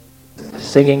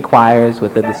singing choirs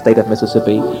within the state of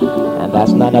Mississippi, and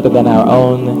that's none other than our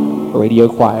own radio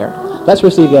choir. Let's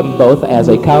receive them both as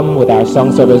they come with our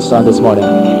song service on this morning.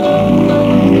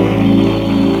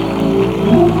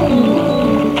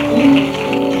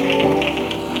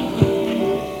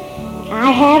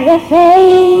 I have the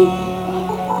faith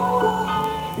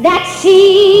that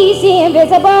sees the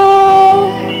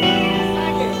invisible,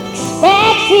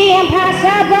 expects the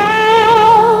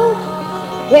impossible,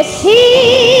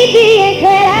 receive the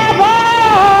incredible.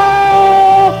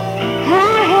 I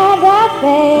have the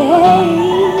faith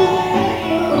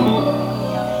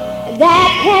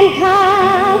that can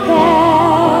conquer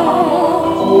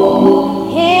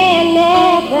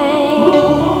anything.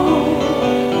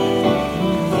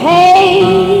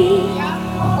 Faith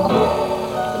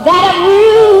that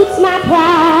uproots my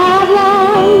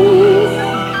problems.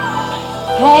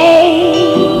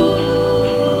 Faith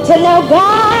to know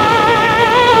God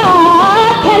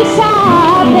can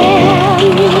solve them.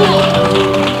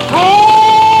 Faith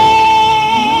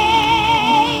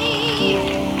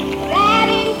that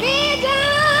envisions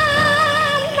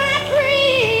my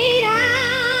freedom.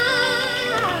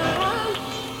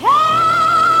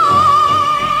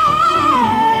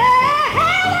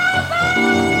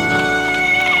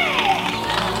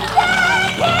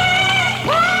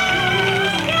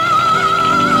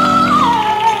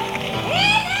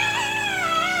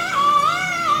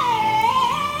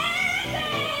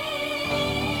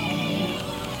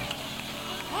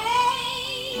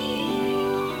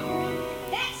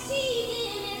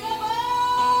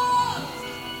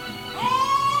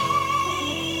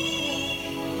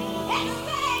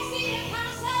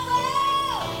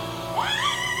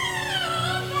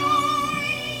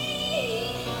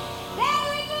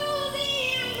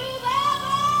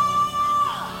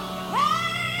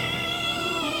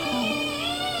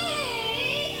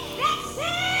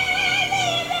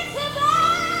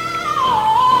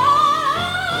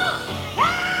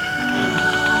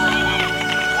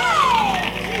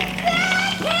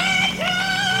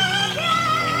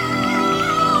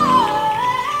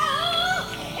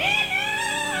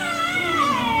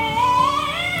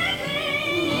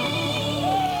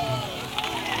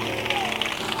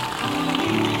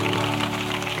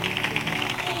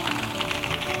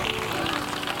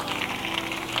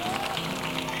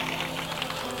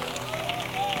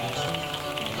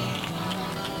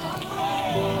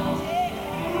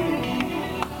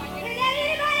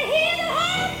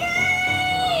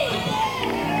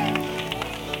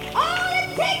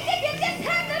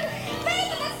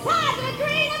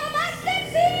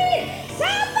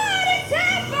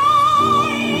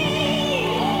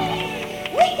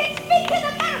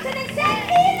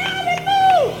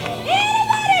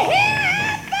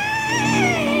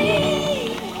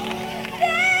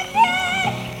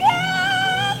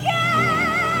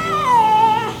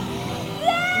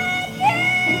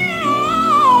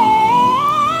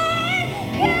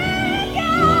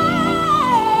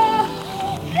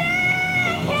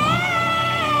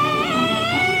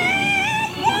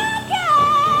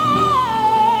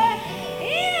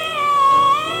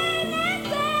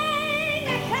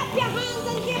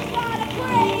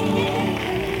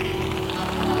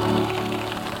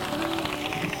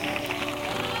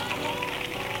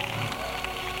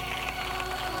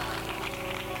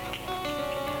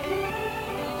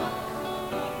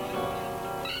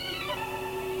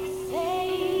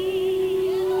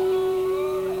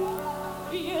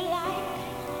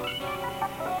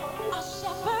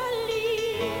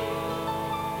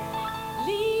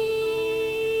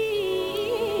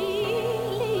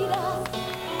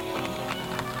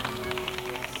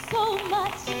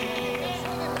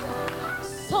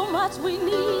 We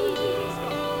need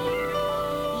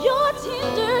your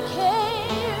tender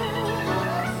care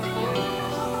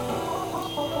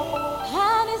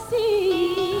and it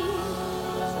seems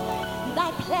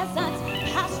thy pleasant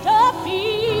pasture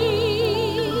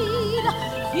feed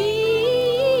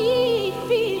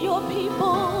your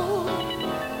people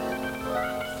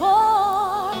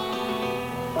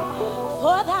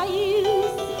for thy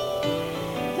use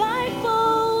thy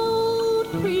food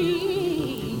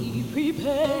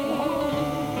prepare.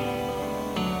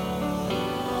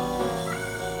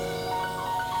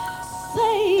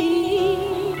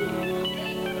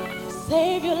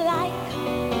 Savior, like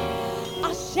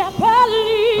a shepherd,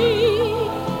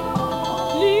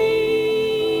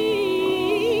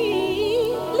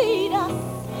 lead us.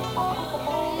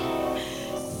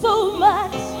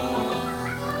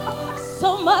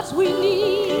 So much we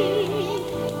need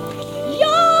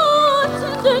your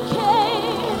tender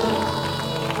care.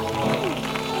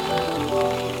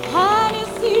 And you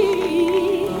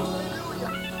see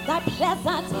thy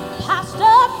pleasant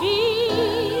pasture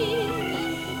feed.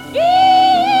 Feed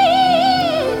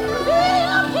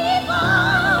your people.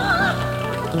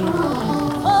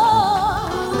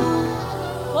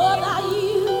 For thy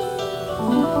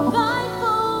youth, thy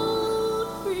food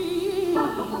free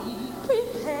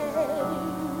prepared.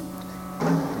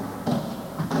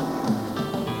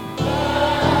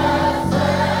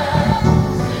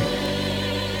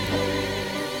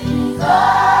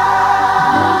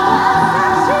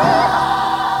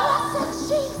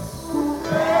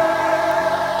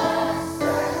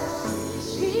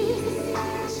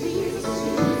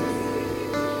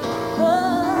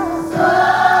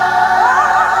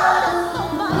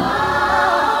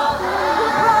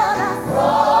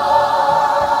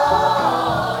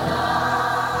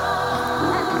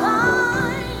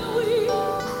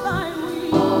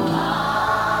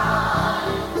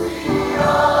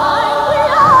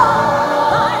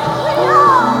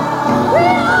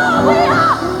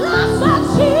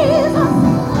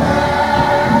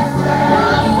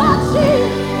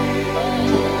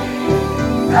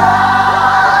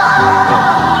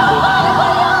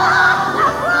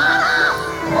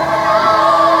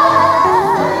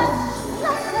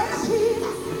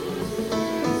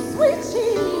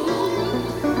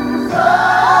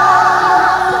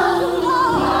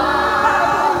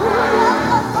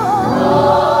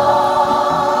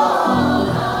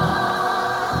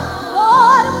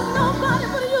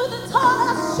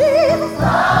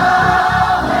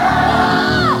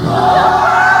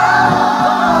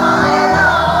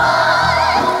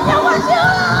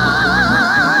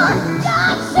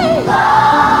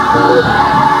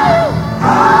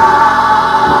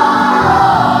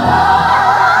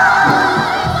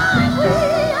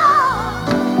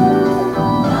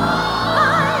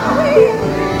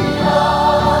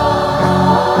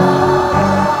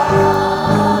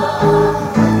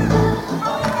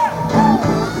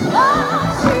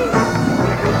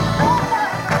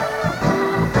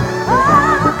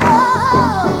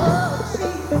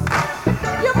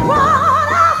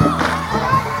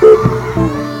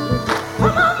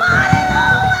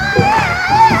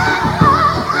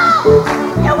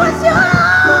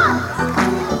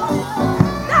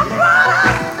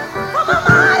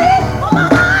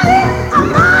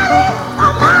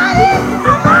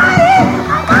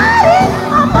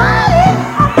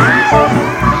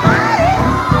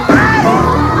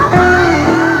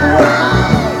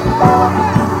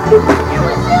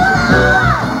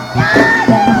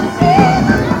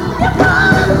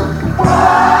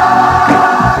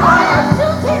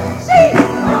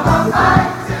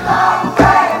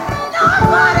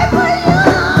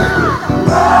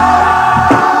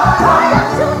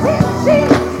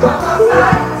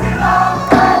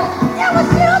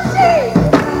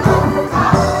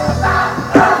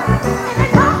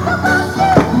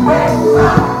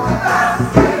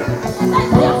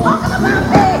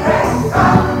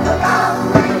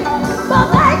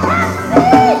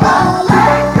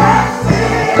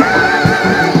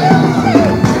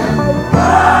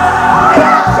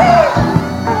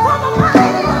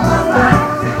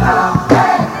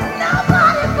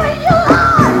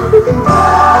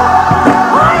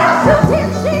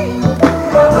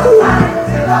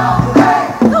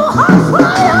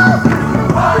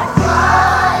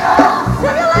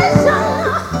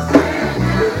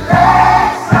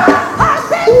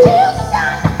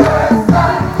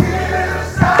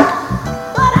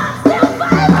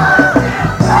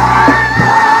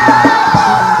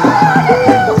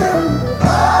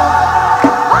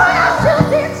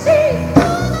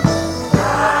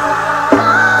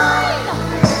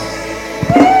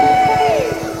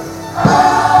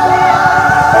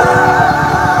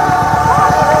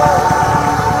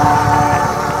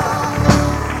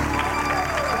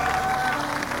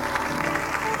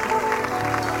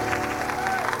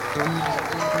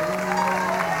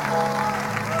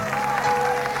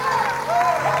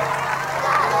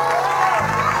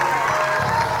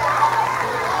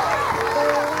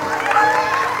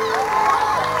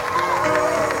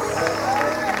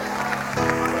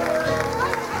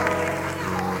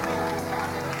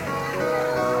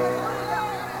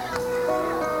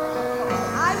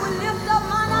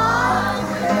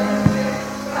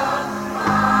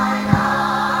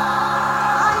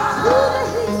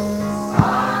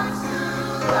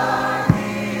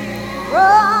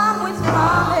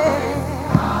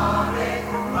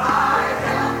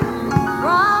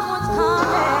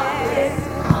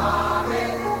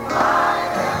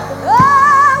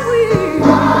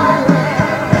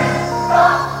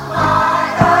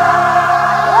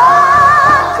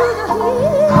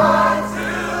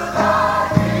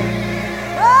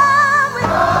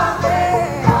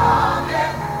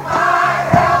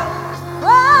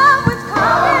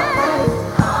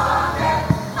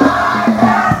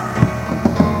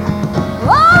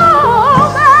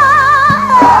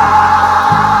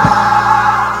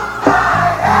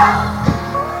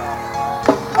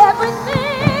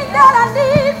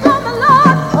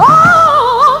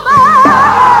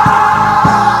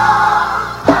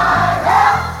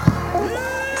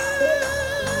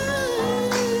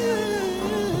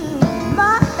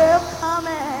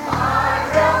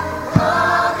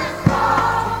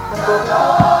 My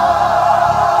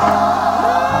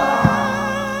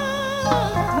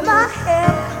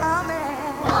help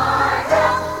coming. My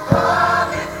help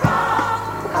coming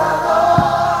from the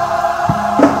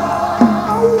Lord.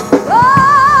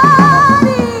 God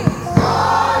is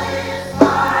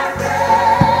my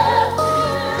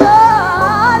refuge.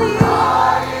 God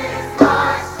is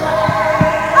my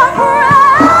strength. A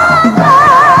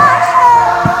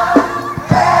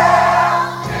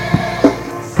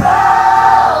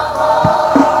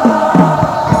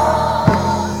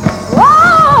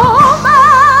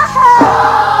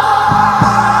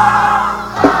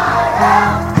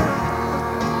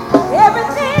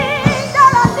everything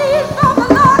that I need from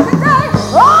the Lord today.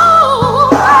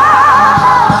 Oh,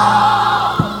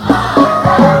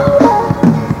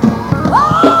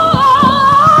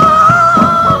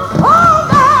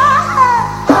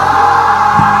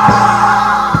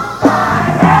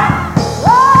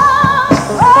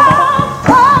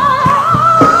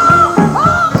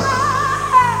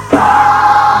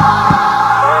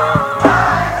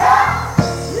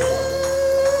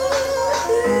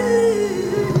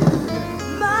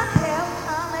 my help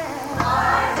coming.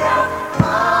 My help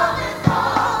coming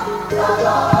from the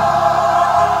Lord.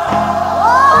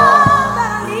 Oh,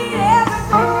 that I need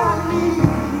everything I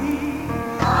need.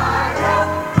 My help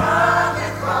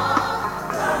coming from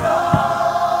the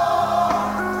Lord.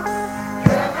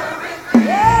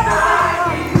 Everything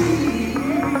I need.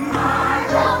 My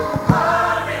help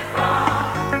coming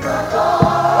from the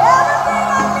Lord. Everything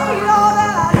I need, all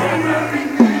that I need.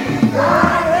 Everything I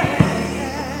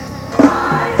need.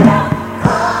 My help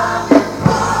coming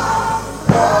from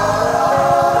the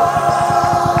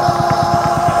Lord.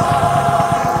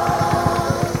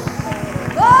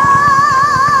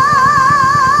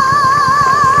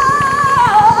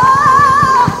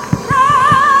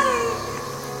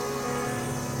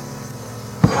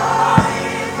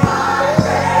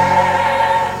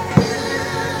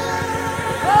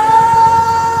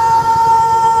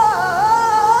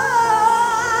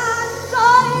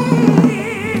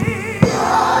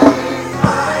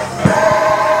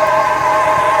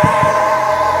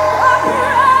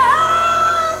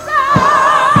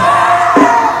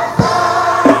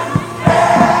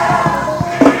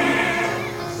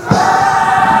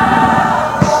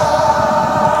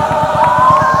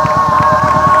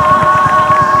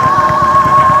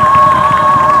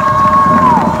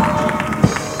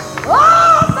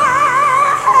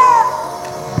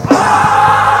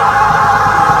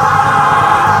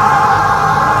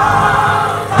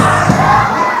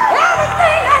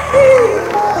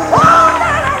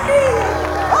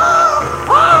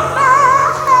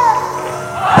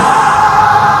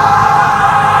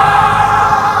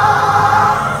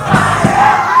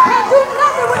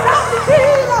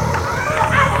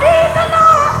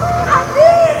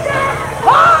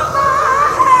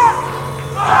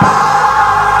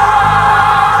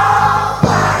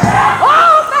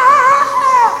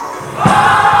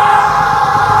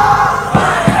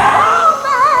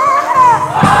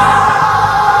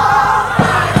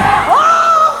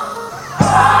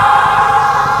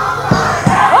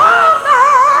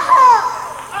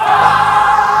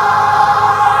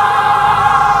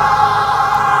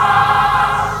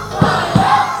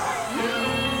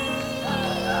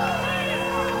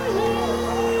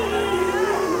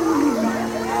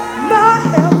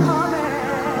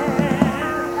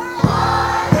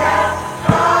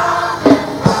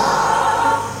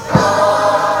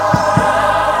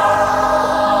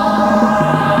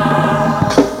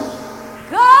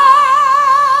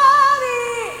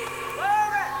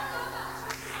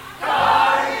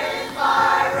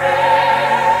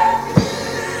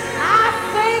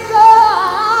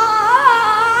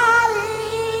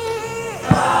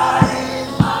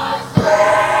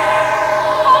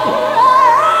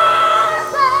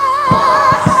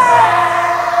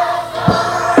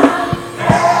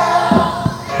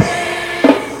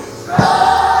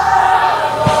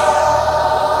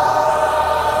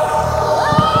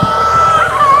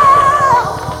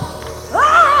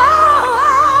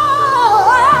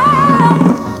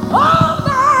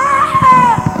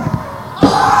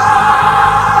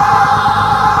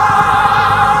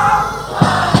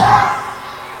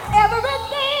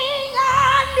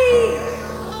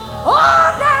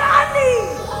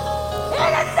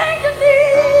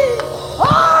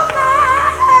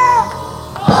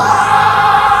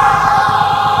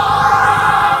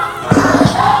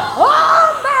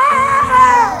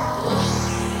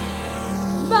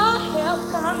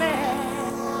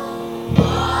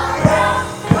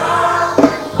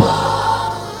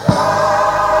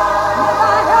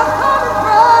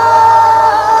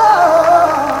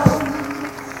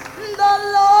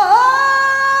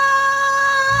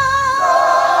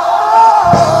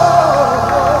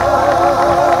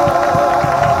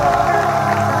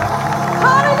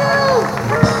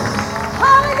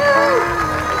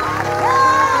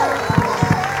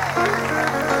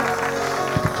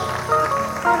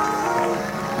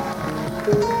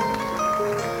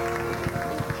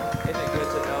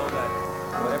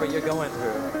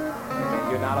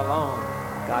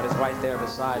 right there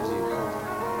beside you.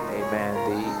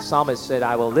 Amen. The psalmist said,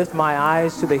 I will lift my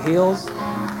eyes to the hills,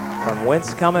 from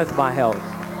whence cometh my help.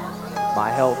 My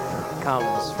help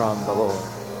comes from the Lord.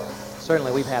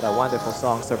 Certainly, we've had a wonderful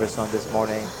song service on this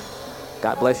morning.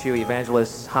 God bless you,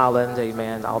 Evangelist Holland,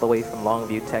 amen, all the way from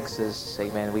Longview, Texas,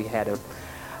 amen. We had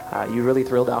you really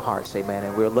thrilled our hearts, amen,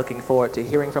 and we're looking forward to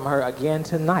hearing from her again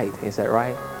tonight. Is that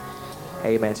right?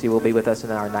 Amen. She will be with us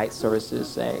in our night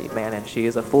services, amen, and she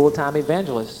is a full-time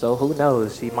evangelist, so who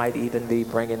knows, she might even be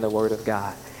bringing the word of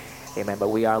God, amen, but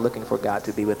we are looking for God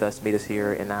to be with us, meet us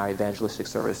here in our evangelistic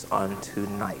service on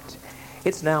tonight.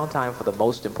 It's now time for the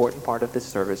most important part of this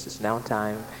service. It's now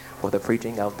time for the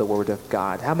preaching of the Word of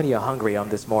God. How many are hungry on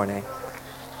this morning?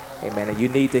 Amen. And you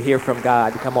need to hear from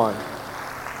God. Come on.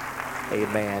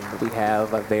 Amen. We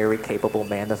have a very capable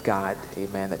man of God,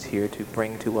 amen, that's here to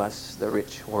bring to us the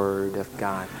rich Word of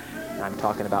God. And I'm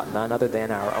talking about none other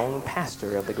than our own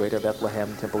pastor of the Greater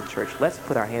Bethlehem Temple Church. Let's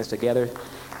put our hands together.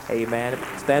 Amen.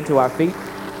 Stand to our feet.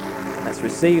 Let's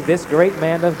receive this great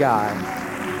man of God,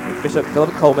 Bishop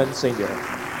Philip Coleman, Sr.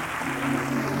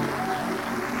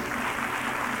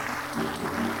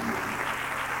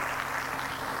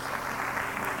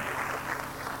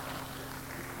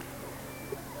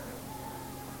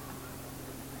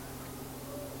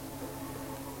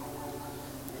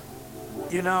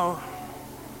 You know,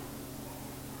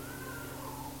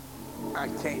 I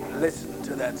can't listen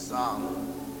to that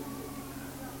song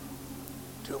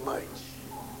too much.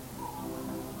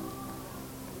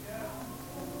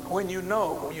 When you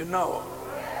know, you know.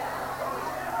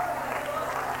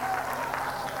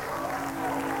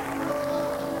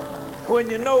 When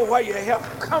you know where your help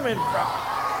coming from.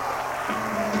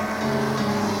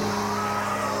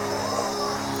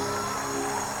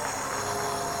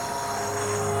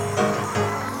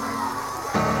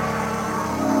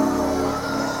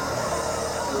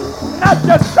 Not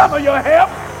just some of your help,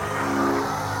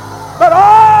 but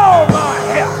all my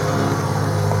help.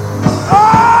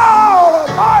 All of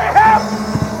my help.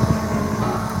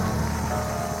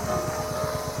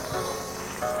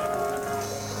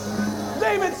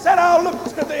 David said, I'll look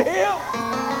to the hill,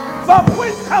 from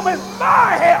whence cometh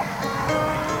my help.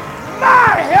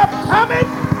 My help cometh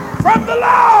from the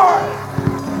Lord.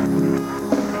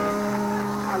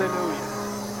 Hallelujah.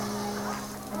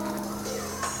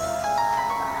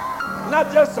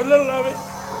 Not just a little of it,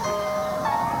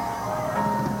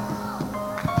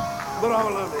 but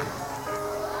all of it.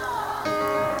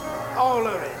 All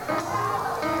of it.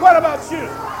 What about you?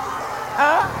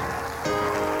 Huh?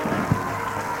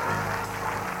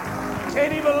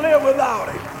 Can't even live without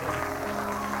it.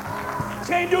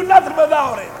 Can't do nothing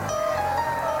without it.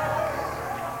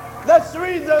 That's the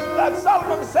reason that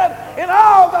Solomon said, in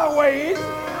all thy ways,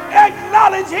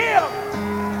 acknowledge him.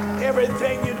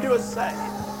 Everything you do is say.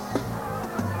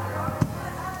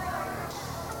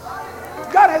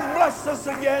 God has blessed us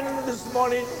again this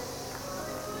morning.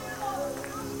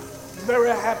 Very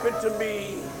happy to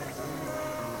be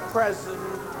present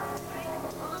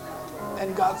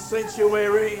in God's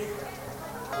sanctuary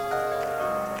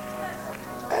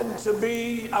and to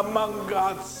be among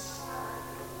God's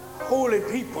holy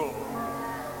people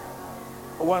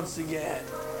once again.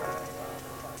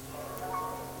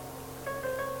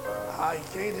 I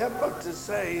can't help but to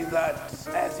say that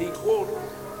as he quoted,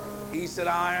 he said,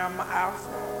 I am Alpha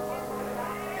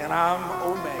and I'm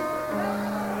Omega.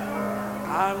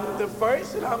 I'm the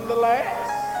first and I'm the last.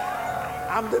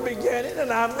 I'm the beginning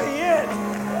and I'm the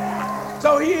end.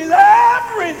 So he's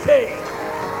everything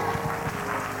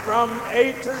from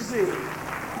A to Z.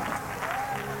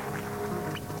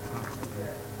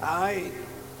 I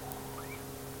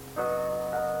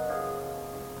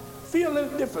feel a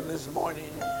little different this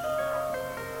morning.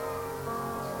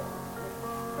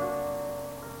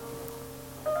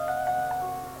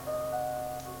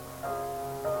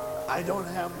 I don't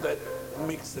have that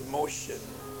mixed emotion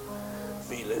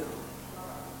feeling,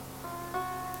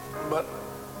 but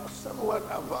somewhat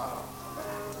of a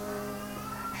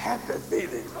happy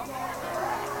feeling.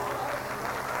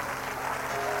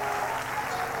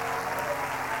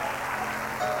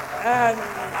 And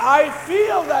I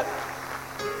feel that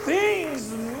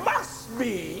things must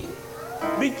be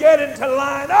beginning to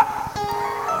line up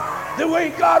the way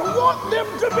God wants them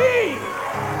to be.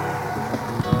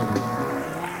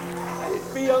 I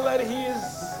feel that he is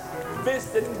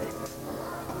visiting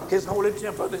his holy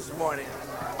temple this morning.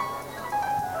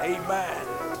 Amen.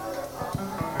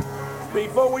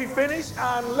 Before we finish,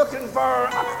 I'm looking for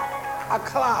a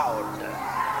cloud.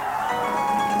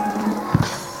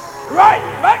 Right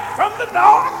back from the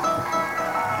north.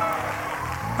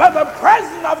 But the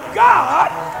presence of God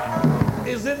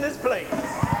is in this place.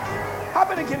 How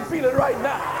many can feel it right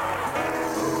now?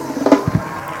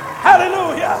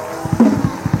 Hallelujah.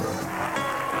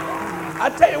 I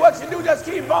tell you what you do, just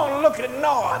keep on looking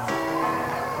north.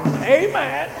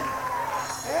 Amen.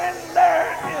 And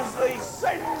there is a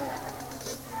certain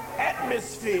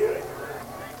atmosphere.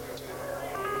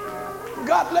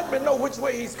 God let me know which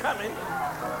way he's coming,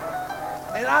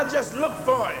 and I just look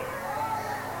for him.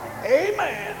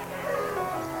 Amen.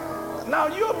 Now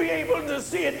you'll be able to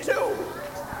see it too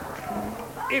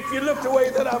if you look the way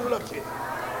that I'm looking.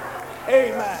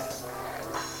 Amen.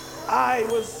 I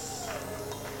was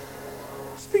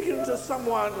speaking to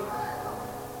someone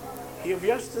here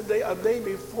yesterday, a day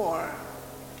before.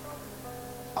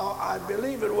 I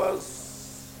believe it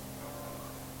was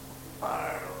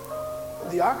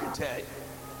the architect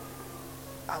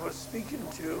I was speaking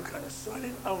to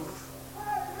concerning of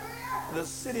the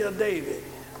city of David.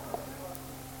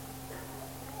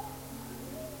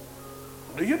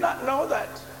 Do you not know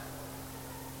that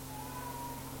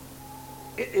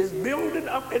it is building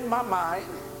up in my mind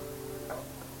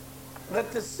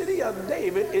that the city of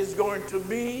David is going to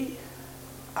be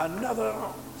another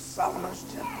Solomon's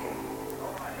temple?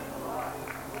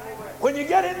 When you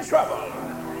get in trouble,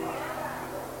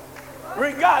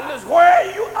 regardless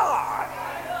where you are,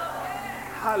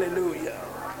 hallelujah,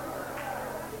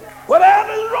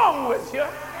 whatever is wrong with you,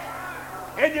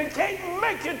 and you can't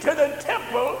make it to the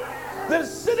temple, the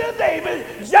city of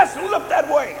David just look that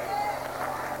way.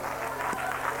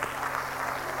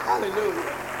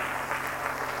 Hallelujah.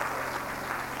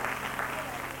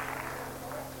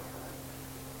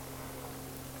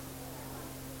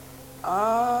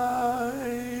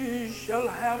 I shall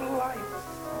have life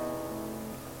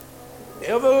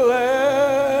everlasting,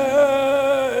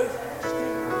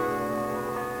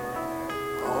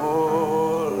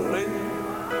 all in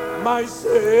my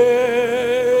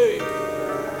Savior's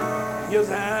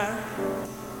hand.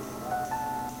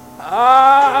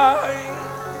 I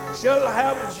shall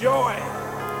have joy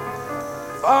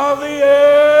for the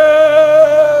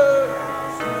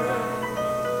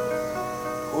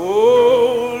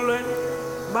all in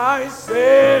my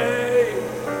Savior's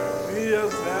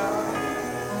hand.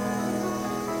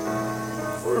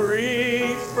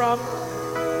 Free from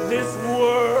this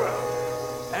world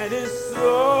and its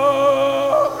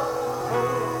sorrow,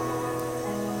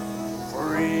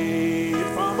 free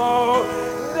from all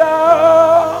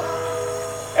doubt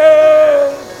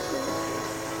and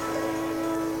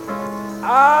I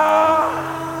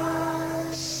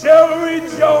shall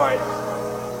rejoice.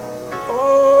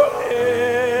 Oh,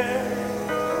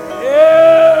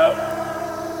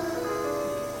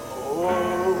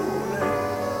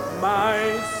 my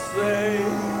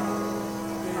Savior.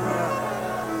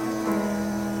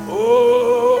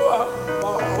 Oh,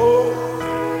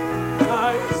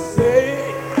 my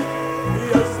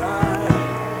Savior's hand.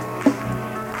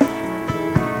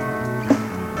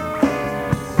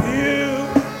 You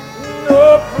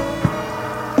know,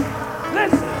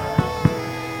 listen.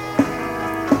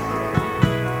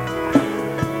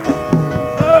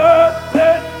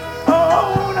 Nothing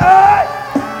on earth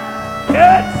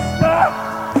can stop.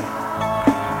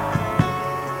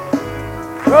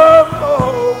 Come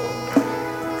on,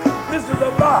 this is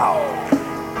a vow.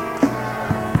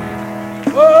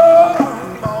 Oh,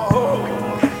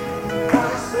 I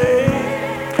say,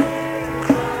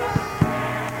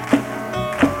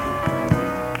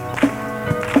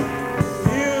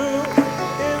 you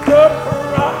in the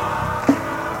crowd,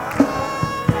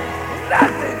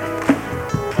 nothing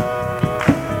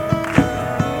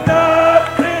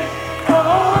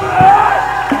on earth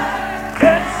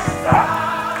can stop.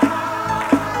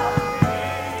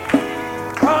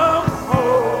 Come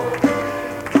home,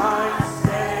 my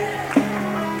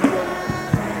Savior.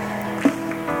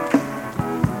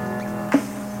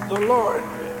 The Lord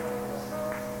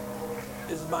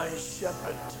is my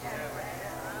shepherd,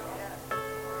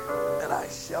 and I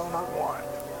shall not want.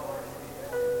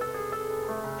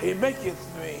 He maketh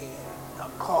me, or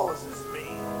causes me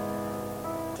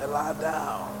to lie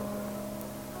down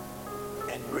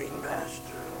in green pasture.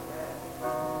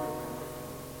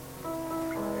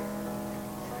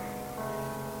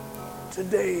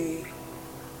 Today,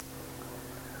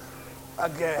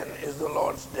 again, is the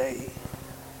Lord's day.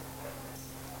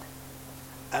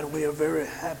 And we are very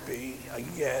happy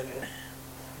again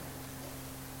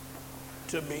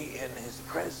to be in his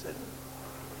presence,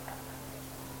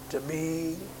 to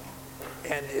be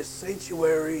in his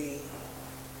sanctuary,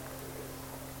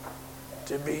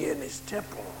 to be in his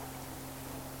temple.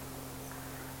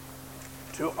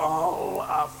 To all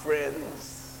our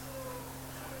friends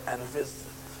and visitors,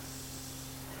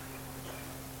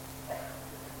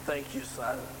 thank you,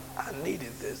 son. I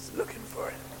needed this, looking for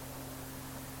it.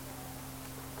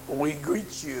 We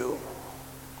greet you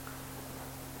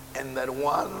in that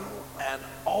one and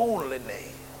only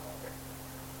name.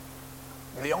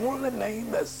 The only name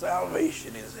that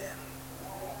salvation is in.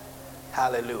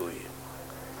 Hallelujah.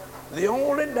 The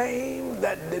only name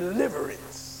that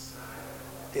deliverance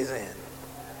is in.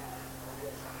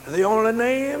 The only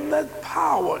name that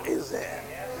power is in.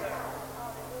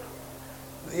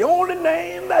 The only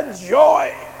name that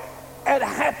joy and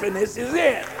happiness is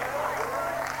in.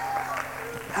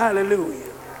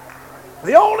 Hallelujah.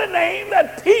 The only name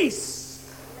that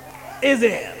peace is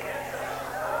in.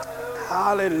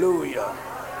 Hallelujah.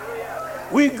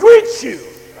 We greet you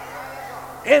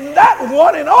in that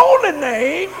one and only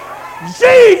name,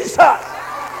 Jesus.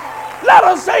 Let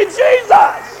us say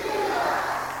Jesus.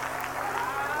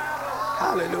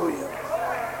 Hallelujah.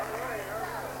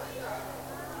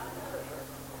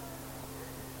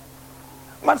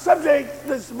 My subject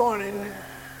this morning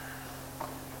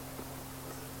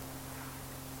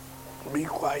will be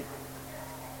quite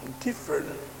different,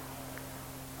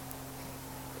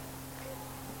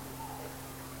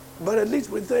 but at least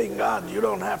we thank God you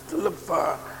don't have to look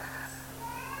for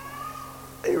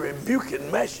a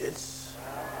rebuking message.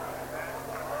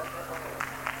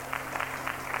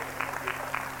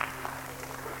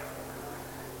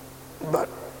 But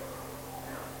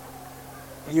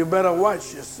you better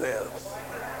watch yourselves.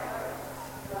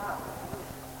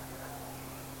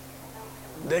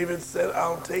 David said,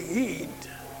 I'll take heed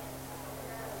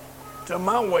to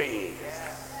my ways.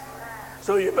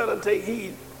 So you better take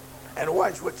heed and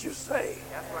watch what you say.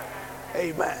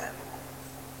 Amen.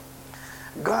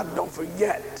 God don't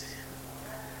forget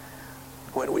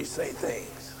when we say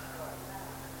things.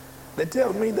 They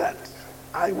tell me that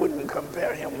I wouldn't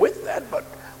compare him with that, but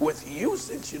with you,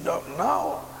 since you don't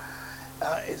know,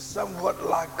 it's somewhat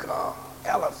like an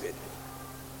elephant.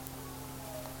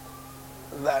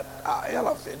 That our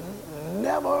elephant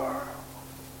never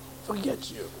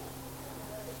forgets you.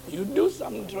 You do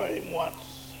something to him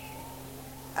once,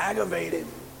 aggravate him,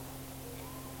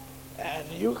 and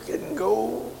you can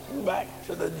go back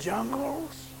to the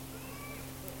jungles,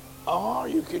 or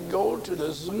you can go to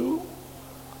the zoo.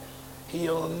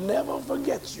 He'll never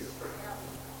forget you.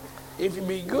 If you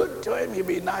be good to him, he'll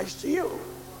be nice to you.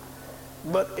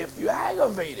 But if you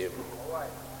aggravate him,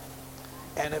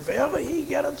 and if ever he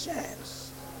get a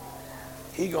chance,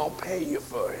 he gonna pay you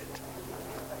for it.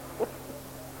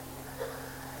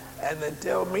 And they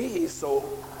tell me he's so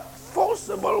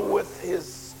forcible with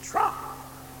his trunk,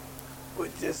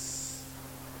 with his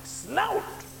snout,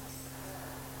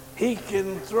 he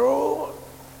can throw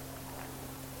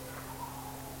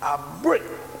a brick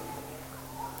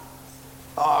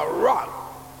or a rock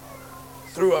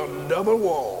through a double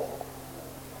wall.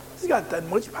 He's got that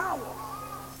much power.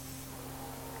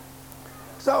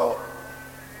 So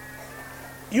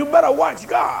you better watch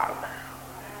God.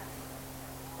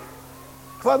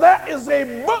 For that is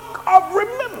a book of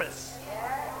remembrance.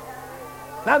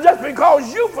 Now just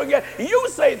because you forget, you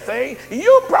say things,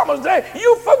 you promise things,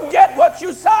 you forget what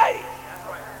you say.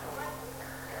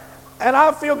 And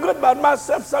I feel good about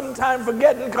myself sometimes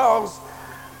forgetting, because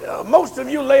most of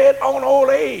you lay it on old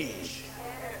age.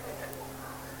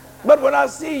 But when I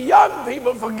see young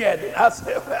people forgetting, I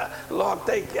say, well, Lord,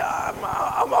 thank you,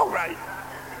 I'm all right.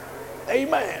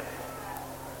 Amen.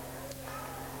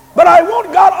 But I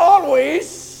want God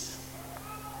always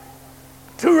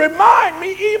to remind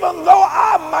me, even though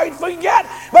I might forget,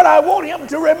 but I want him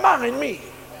to remind me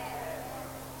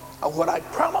of what I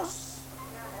promised,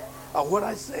 of what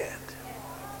I said.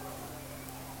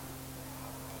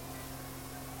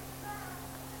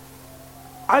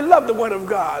 I love the Word of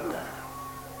God.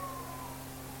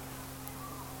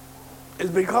 It's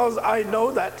because I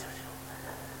know that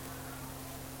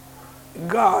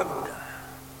God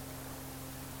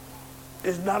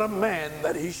is not a man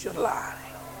that he should lie.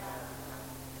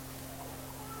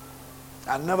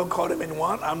 I never caught him in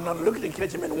one. I'm not looking to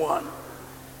catch him in one.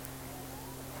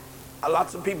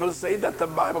 Lots of people say that the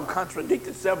Bible contradicts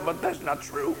itself, but that's not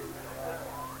true.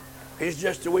 It's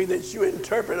just the way that you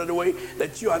interpret it, the way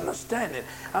that you understand it.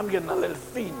 I'm getting a little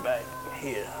feedback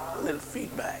here, a little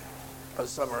feedback for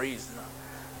some reason.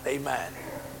 Amen.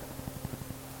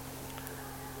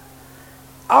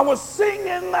 I was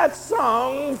singing that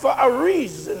song for a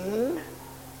reason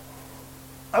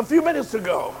a few minutes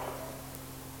ago.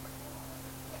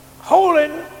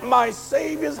 Holding my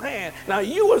Savior's hand. Now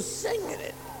you were singing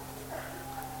it.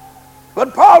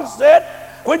 But Paul said,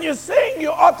 when you sing,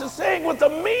 you ought to sing with a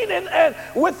meaning and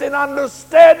with an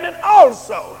understanding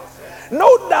also.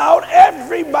 No doubt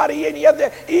everybody in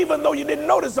here, even though you didn't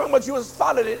notice how much you was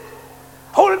following it,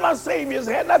 Holding my Savior's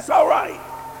hand, that's all right.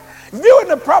 If you're in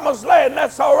the promised land,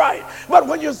 that's all right. But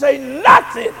when you say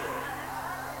nothing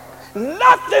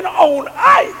on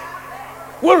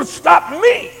earth will stop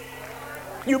me,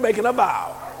 you making a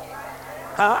vow.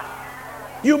 Huh?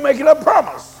 You making a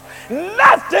promise.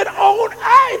 Nothing on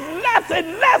earth,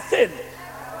 nothing.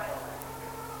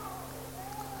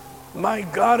 My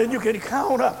God, and you can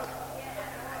count up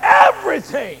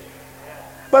everything.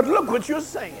 But look what you're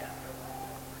saying.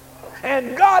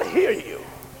 And God hear you.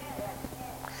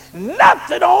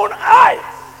 Nothing on earth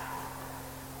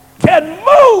can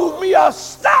move me or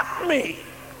stop me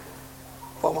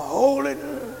from holding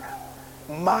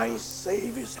my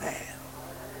Savior's hand.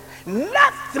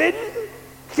 Nothing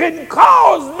can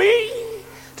cause me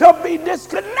to be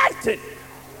disconnected.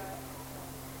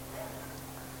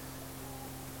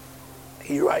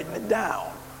 He's writing it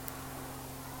down.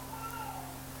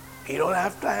 He don't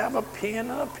have to have a pen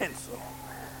and a pencil.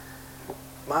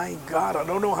 My God, I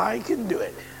don't know how he can do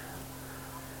it.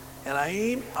 And I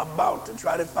ain't about to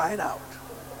try to find out.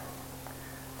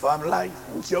 For I'm like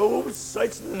Job,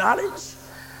 such knowledge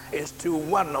is too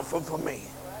wonderful for me.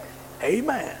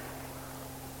 Amen.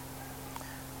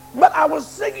 But I was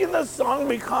singing this song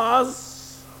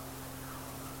because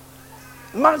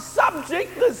my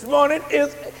subject this morning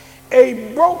is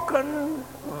a broken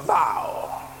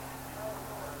vow.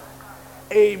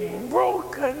 A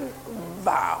broken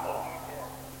vow.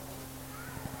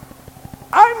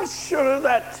 I'm sure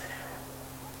that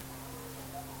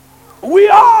we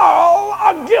all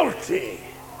are guilty.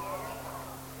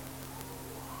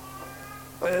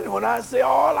 And when I say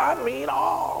all, I mean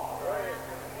all.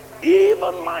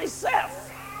 Even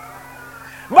myself.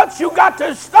 But you got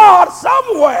to start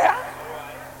somewhere.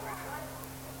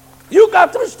 You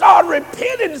got to start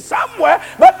repenting somewhere.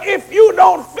 But if you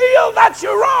don't feel that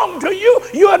you're wrong to you,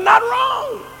 you're not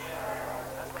wrong.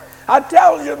 I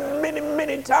tell you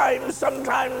many times,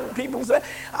 sometimes people say,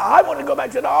 I want to go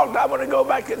back to the altar. I want to go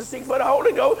back and seek for the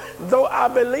Holy Ghost. Though I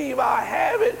believe I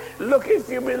have it. Look, if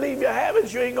you believe you have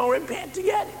it, you ain't going to repent to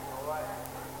get it.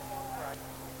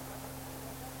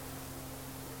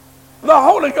 The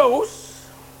Holy Ghost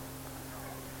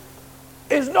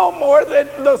is no more than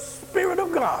the Spirit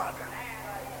of God.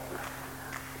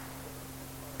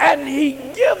 And he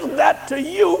gives that to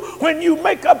you when you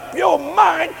make up your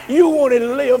mind you want to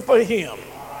live for him.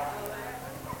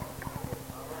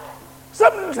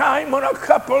 Sometime when a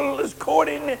couple is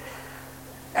courting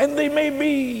and they may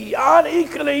be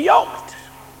unequally yoked.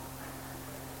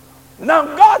 Now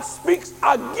God speaks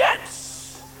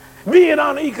against being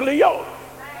unequally yoked.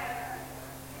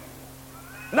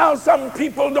 Now some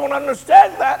people don't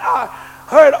understand that. I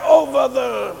heard over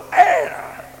the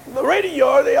air, the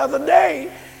radio the other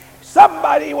day,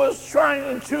 somebody was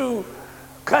trying to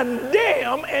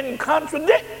condemn and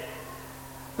contradict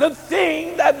the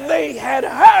thing that they had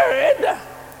heard.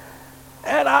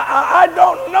 And I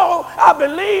don't know, I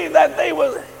believe that they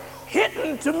was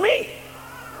hitting to me.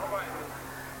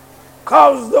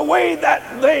 Because the way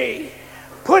that they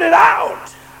put it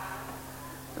out,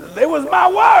 they was my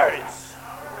words.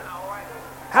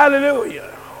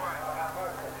 Hallelujah.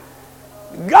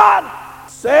 God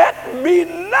said, be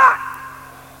not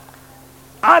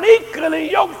unequally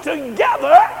yoked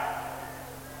together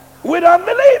with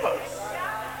unbelievers.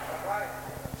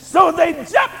 So they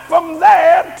jumped from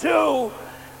there to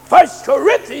 1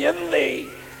 Corinthians, the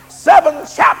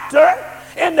 7th chapter,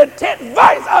 in the 10th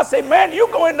verse. I say, man, you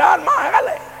going down my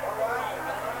alley.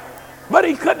 But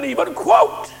he couldn't even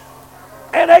quote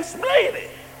and explain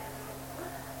it.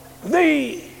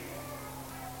 The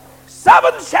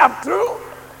 7th chapter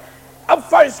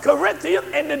of 1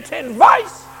 Corinthians in the 10th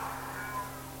verse,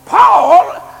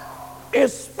 Paul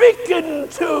is speaking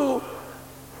to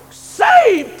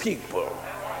saved people,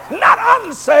 not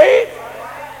unsaved.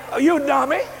 Are you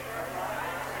dummy?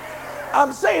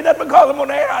 I'm saying that because I'm on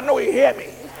the air. I know he hear me.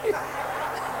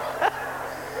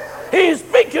 He's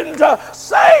speaking to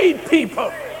saved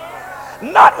people,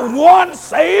 not one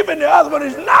saved and the other one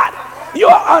is not. You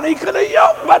are unequally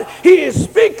yoked, but he is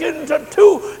speaking to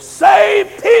two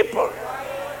saved people.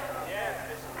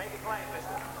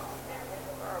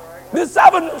 The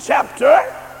 7th chapter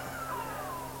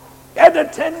and the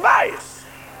 10th verse.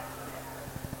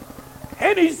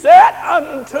 And he said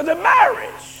unto the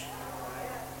marriage,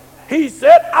 he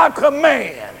said, I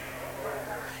command.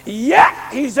 Yet,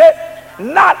 he said,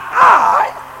 not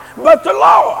I, but the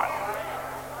Lord.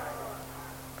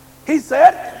 He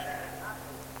said,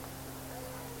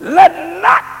 let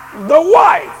not the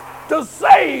wife, the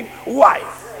saved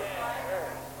wife,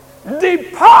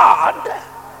 depart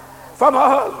from her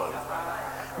husband.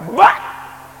 But,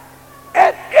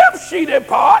 and if she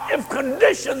depart, if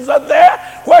conditions are there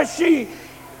where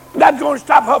that's going to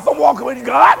stop her from walking with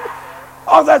God,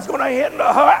 or that's going to hinder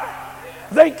her,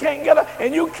 they can't get her,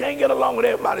 and you can't get along with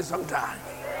everybody sometimes.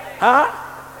 Huh?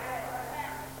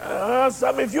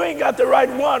 If you ain't got the right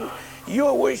one,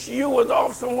 you'll wish you was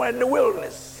off somewhere in the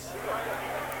wilderness.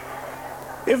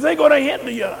 If they're going to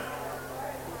hinder you.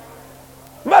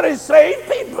 But it's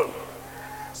saved people.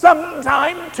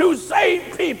 Sometimes two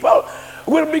saved people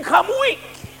will become weak.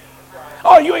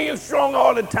 Oh, you ain't strong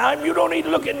all the time. You don't need to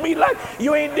look at me like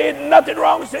you ain't did nothing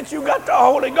wrong since you got the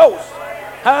Holy Ghost.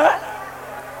 Huh?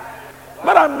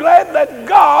 But I'm glad that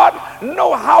God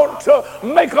know how to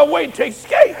make a way to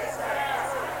escape.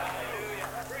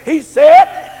 He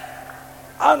said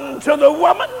unto the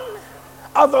woman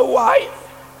of the wife,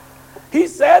 he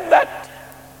said that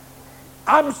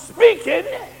I'm speaking,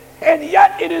 and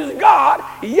yet it is God,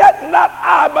 yet not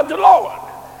I, but the Lord.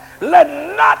 Let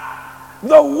not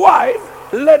the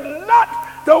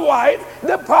wife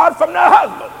depart from the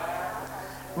husband.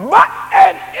 But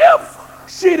and if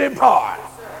she depart,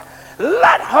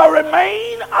 let her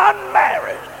remain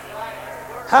unmarried.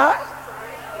 Huh?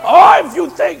 Or if you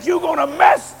think you're going to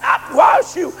mess up while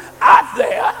she's out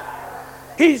there,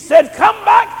 he said, come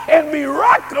back and be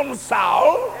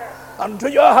reconciled unto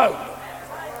your husband.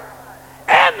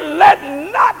 And let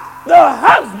not the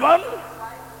husband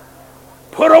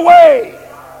put away.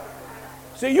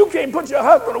 See, you can't put your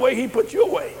husband away, he put you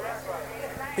away.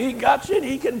 He got you and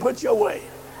he can put you away.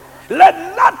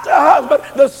 Let not the husband,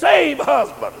 the saved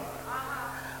husband,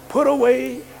 put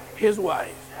away his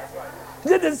wife.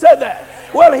 Didn't it say that?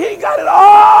 Well, he got it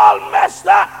all messed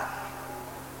up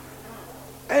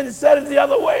and said it the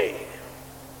other way,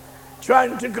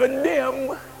 trying to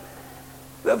condemn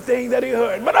the thing that he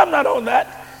heard. But I'm not on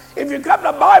that. If you come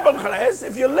to Bible class,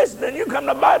 if you're listening, you come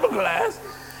to Bible class,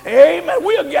 amen,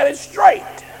 we'll get it straight.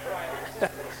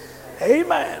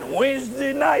 Amen.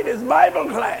 Wednesday night is Bible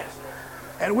class,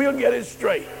 and we'll get it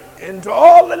straight. And to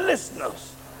all the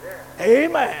listeners,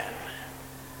 amen,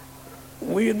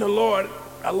 we and the Lord,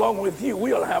 along with you,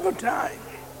 we'll have a time.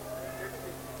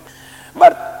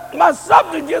 But my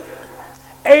subject is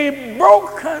a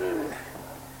broken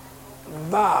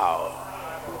vow.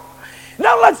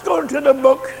 Now let's go to the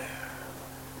book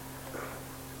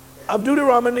of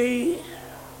Deuteronomy,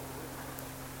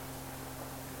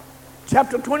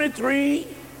 chapter 23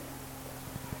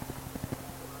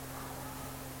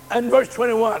 and verse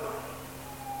 21.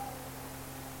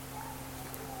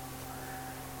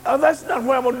 That's not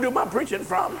where I'm going to do my preaching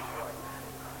from.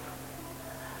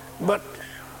 But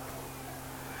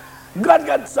God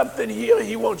got something here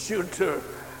he wants you to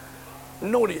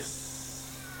notice.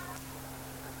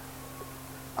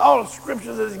 All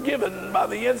scriptures is given by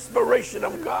the inspiration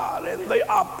of God, and they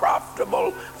are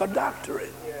profitable for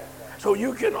doctrine. So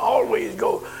you can always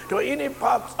go to any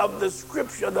parts of the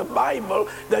scripture, the Bible,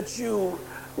 that you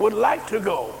would like to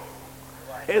go,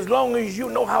 as long as you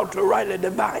know how to rightly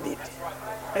divide it.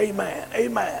 Amen.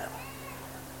 Amen.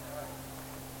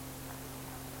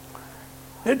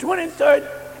 The 23rd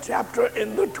chapter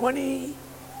in the 21st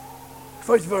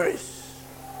verse.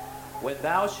 When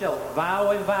thou shalt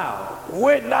vow a vow.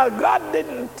 Now God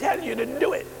didn't tell you to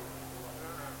do it.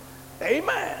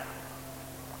 Amen.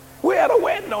 We had a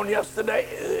wedding on yesterday.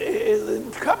 Is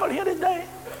a couple here today?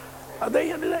 Are they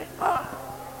here today?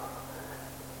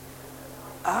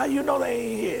 You know they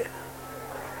ain't here.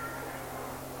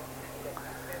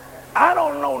 I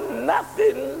don't know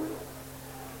nothing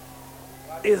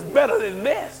is better than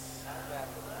this.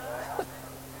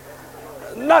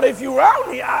 Not if you're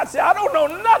around here. I say, I don't know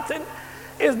nothing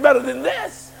is better than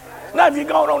this. Now, if you're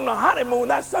going on the honeymoon,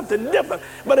 that's something different.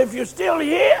 But if you're still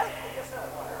here,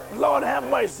 Lord have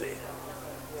mercy.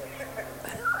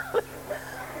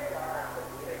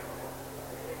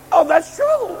 Oh, that's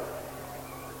true.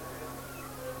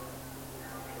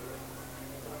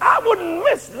 I wouldn't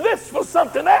miss this for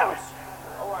something else.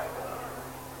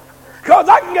 Because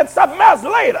I can get something else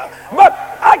later. But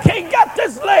I can't get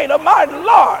this later, my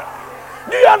Lord.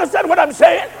 Do you understand what I'm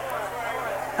saying?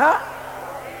 Huh?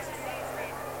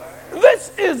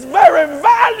 This is very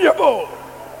valuable.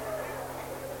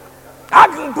 I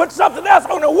can put something else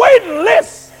on the waiting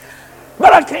list,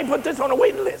 but I can't put this on the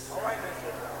waiting list.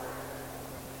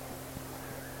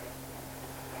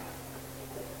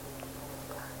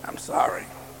 I'm sorry.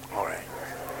 All right.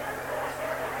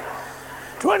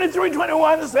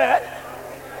 23:21 said,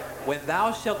 When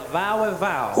thou shalt vow a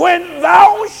vow. When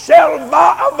thou shalt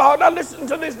vow a vow. Now listen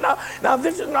to this now. Now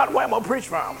this is not where I'm going to preach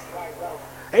from.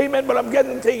 Amen. But I'm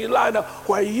getting to you lined up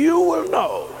where you will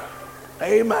know.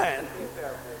 Amen.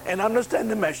 And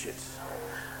understand the message.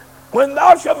 When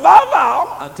thou shalt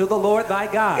vow unto the Lord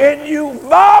thy God, and you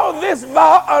vow this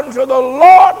vow unto the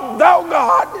Lord thou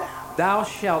God, thou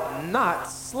shalt not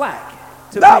slack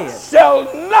to thou pay it.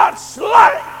 shalt not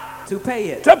slack To pay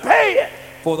it. to pay it.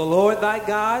 For the Lord thy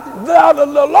God The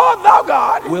Lord thou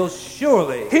God, will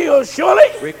surely he'll surely,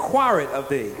 require it of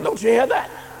thee. don't you hear that?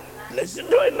 Listen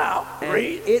to it now. And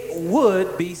Read. it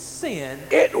would be sin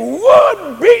It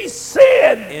would be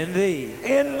sin in thee.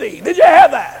 in thee. Did you hear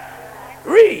that?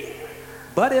 Read.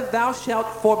 But if thou shalt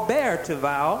forbear to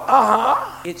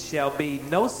vow, it shall be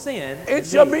no sin. It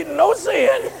shall be no sin.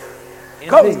 in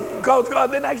Because thee.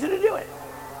 God didn't ask you to do it.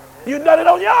 You done it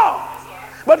on your own.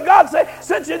 But God said,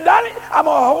 since you done it, I'm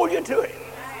going to hold you to it.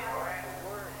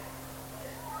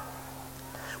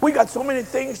 We got so many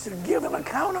things to give an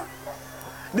account of.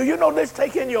 Do you know this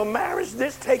take in your marriage?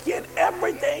 This take in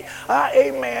everything.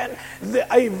 Amen.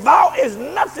 A vow is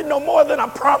nothing no more than a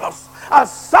promise. A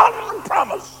solemn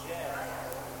promise.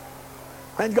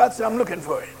 And God said, I'm looking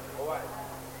for it.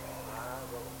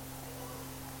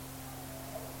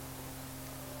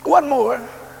 What more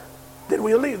did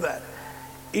we leave that?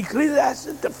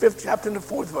 Ecclesiastes, the 5th chapter and the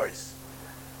 4th verse.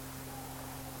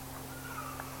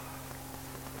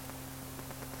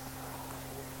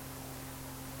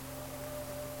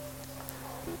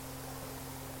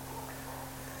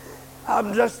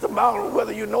 I'm just about,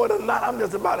 whether you know it or not, I'm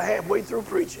just about halfway through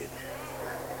preaching.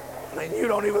 And you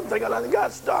don't even think I done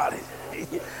got started.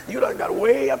 You done got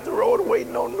way up the road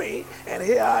waiting on me, and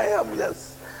here I am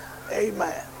just,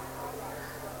 amen.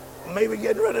 Maybe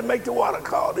getting ready to make the water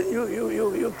call. And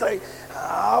you think,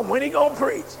 when he gonna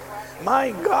preach?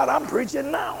 My God, I'm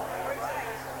preaching now.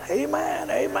 Amen,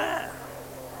 amen.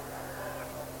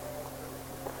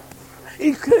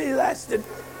 Ecclesiastes,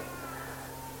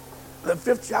 the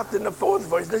 5th chapter and the 4th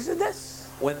verse. Listen to this.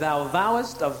 When thou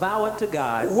vowest a vow unto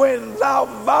God, When thou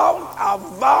vowest a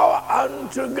vow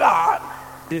unto God,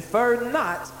 defer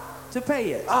not to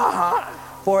pay it. uh-huh,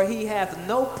 For he hath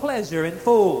no pleasure in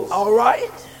fools. all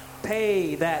right,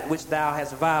 Pay that which thou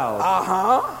hast vowed.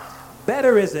 uh-huh,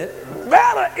 Better is it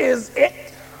better is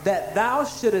it. that thou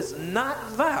shouldest not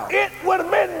vow It would have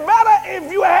been better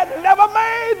if you had never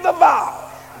made the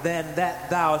vow. than that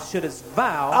thou shouldest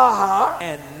vow Uh-huh.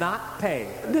 and not pay.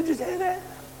 Did you say that?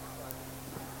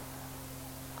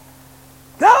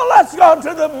 Now let's go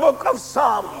to the book of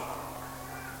Psalm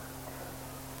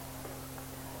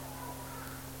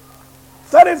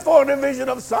 34, division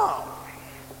of Psalm.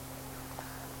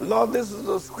 Lord, this is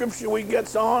the scripture we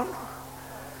get on,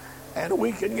 and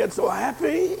we can get so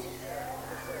happy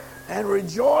and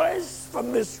rejoice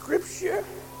from this scripture.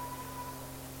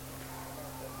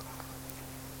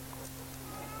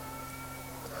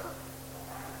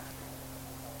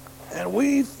 And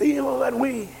we feel that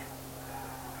we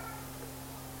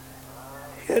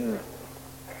can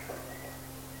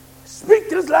speak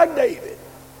just like David.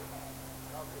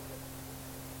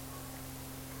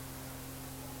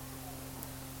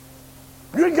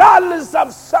 Regardless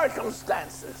of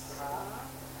circumstances.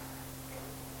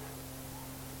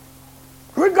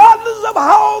 Regardless of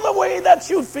how the way that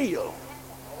you feel.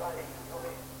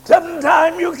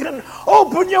 Sometimes you can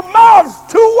open your mouth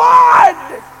too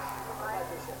wide.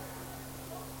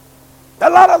 A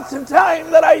lot of the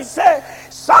time that I say,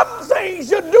 some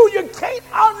things you do, you can't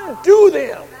undo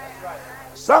them.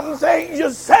 Some things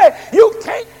you say, you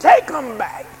can't take them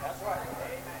back.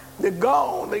 They're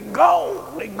gone, they're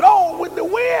gone, they're gone with the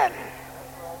wind.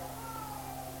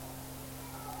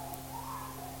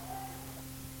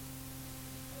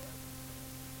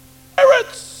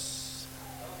 Spirits.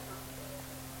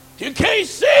 You can't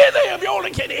see them, you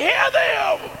only can hear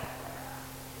them.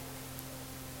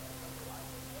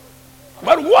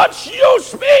 But what you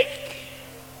speak,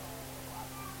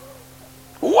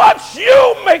 what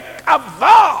you make a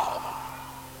vow,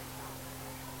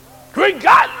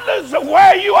 regardless of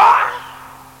where you are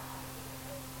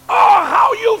or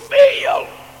how you feel,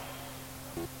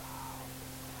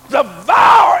 the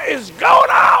vow is going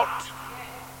out.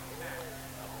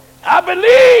 I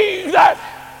believe that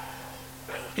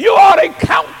you ought to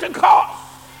count the cost.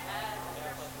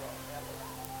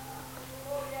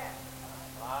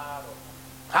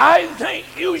 I think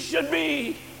you should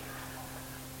be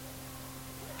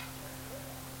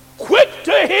quick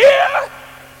to hear,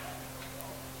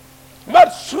 but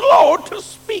slow to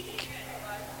speak.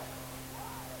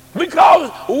 Because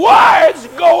words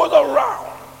goes around.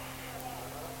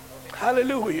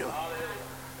 Hallelujah.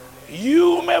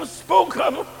 You may have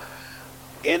spoken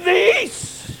in the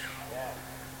east.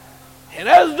 And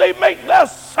as they make their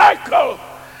circle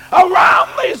around,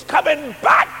 they's coming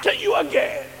back to you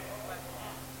again.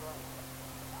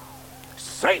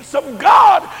 saints of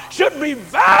God should be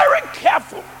very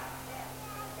careful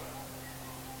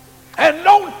and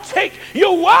don't take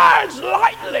your words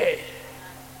lightly.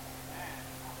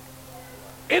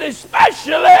 And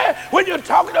especially when you're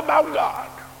talking about God.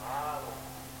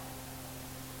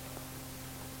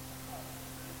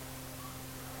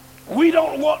 We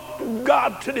don't want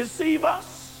God to deceive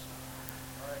us.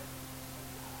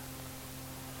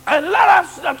 And let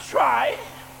us not try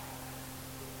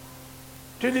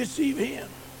to deceive him.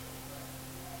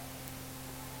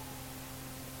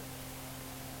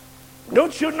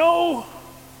 Don't you know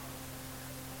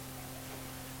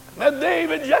that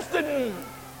David just didn't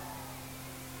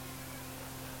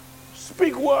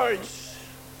speak words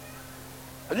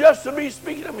just to be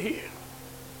speaking them here?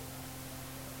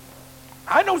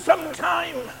 I know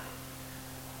sometime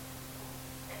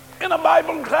in a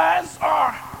Bible class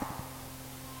or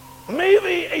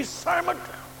maybe a sermon,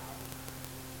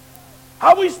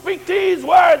 how we speak these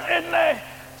words and they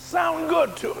sound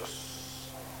good to us.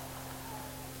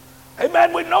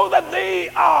 Amen. We know that they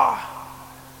are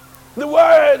the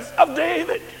words of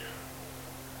David.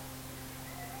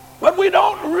 But we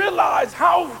don't realize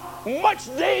how much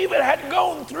David had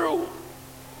gone through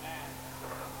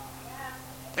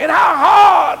and how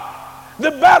hard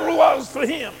the battle was for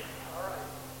him.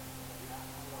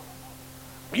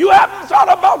 You haven't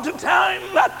thought about the time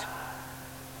that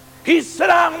he sat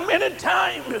down many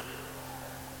times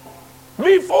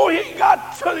before he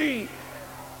got to the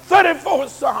 34th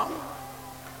Psalm.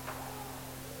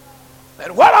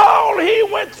 And what all he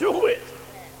went through with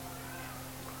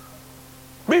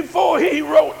before he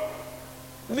wrote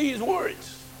these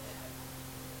words.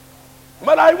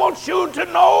 But I want you to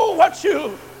know what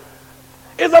you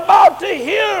is about to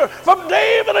hear from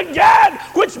David again,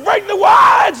 which bring the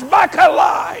words back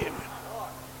alive.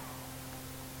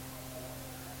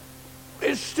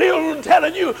 It's still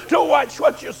telling you to watch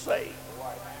what you say.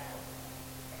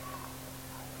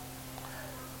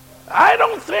 I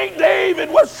don't think David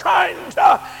was trying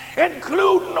to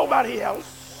include nobody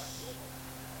else.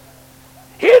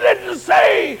 He didn't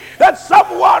say that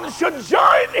someone should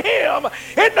join him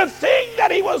in the thing that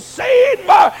he was saying,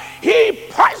 but he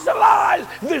personalized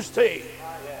this thing.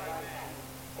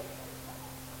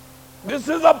 This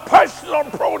is a personal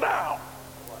pronoun.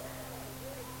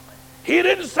 He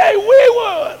didn't say we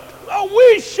would or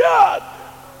we should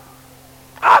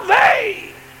or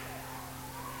they.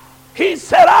 He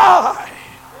said I.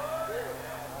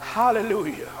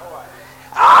 Hallelujah.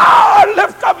 I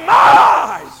lift up my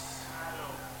eyes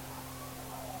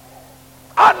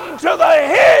unto the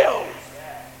hills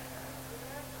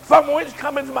from whence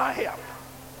cometh my help.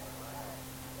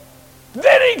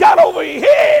 Then he got over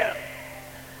here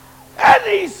and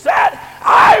he said,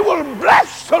 I will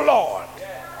bless the Lord.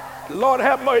 Lord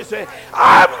have mercy.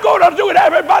 I'm going to do it.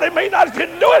 Everybody may not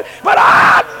can do it, but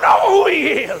I know who he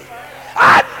is.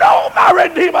 I know my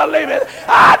Redeemer liveth.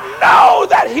 I know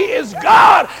that he is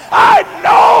God. I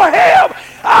know him.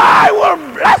 I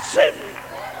will bless him.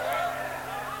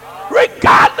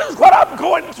 Regardless what I'm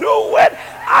going through with,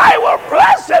 I will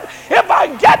bless him. If I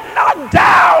get knocked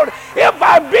down, if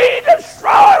I be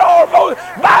destroyed almost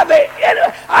by the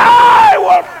enemy, I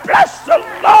will bless the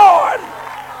Lord.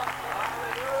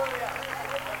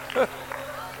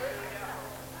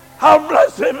 I'll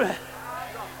bless him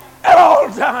at all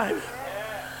times.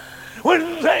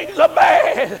 When things are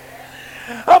bad,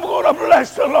 I'm going to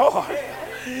bless the Lord.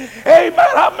 Amen.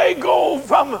 I may go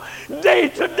from day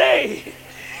to day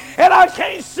and I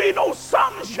can't see no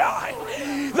sunshine.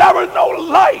 There is no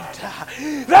light.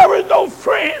 There is no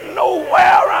friend nowhere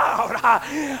around.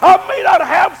 I may not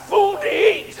have food to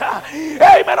eat.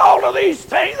 Amen. All of these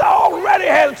things I already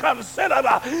have considered.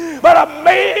 But I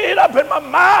made up in my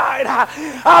mind.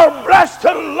 I'll bless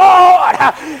the Lord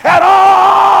at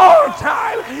all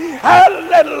times.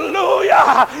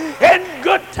 Hallelujah. In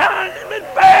good times and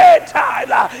bad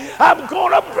times. I'm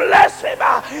going to bless him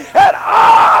at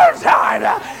all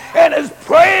times. And his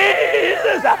praise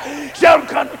shall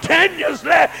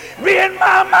continuously be in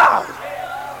my mouth.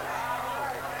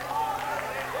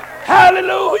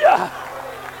 Hallelujah.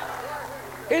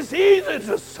 It's easy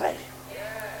to say,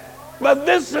 but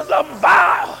this is a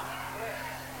vow.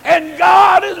 And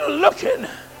God is looking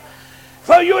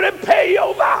for you to pay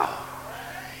your vow.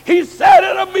 He said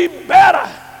it'll be better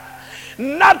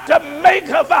not to make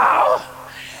a vow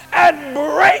and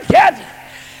break it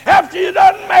after you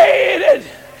done made it.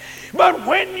 But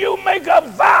when you make a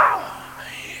vow,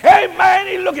 amen,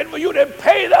 he's looking for you to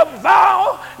pay the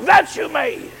vow that you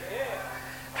made.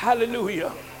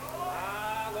 Hallelujah.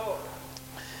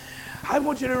 I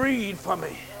want you to read for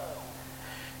me.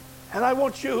 And I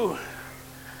want you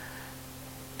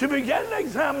to begin to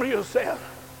examine yourself.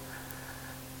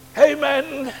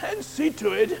 Amen. And see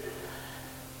to it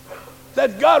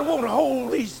that God won't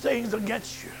hold these things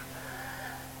against you.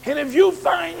 And if you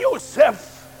find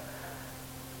yourself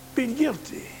being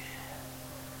guilty,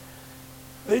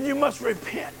 then you must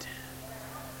repent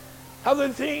of the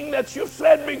thing that you've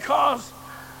said, because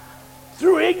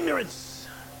through ignorance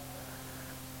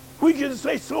we can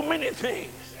say so many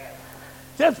things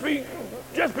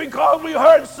just because we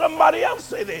heard somebody else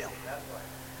say them.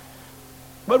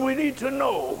 But we need to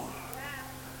know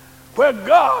where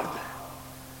God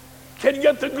can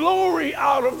get the glory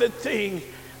out of the thing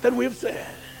that we've said.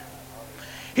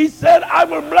 He said, I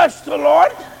will bless the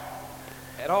Lord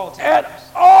At all times.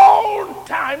 at all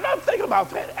times. Now think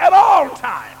about that. At all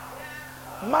times.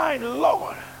 My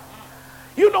Lord.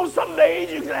 You know, some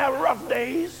days you can have rough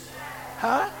days.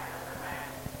 Huh?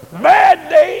 Bad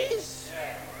days.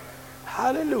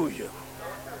 Hallelujah.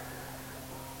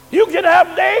 You can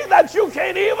have days that you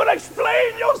can't even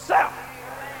explain yourself.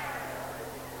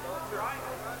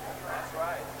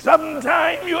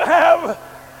 Sometimes you have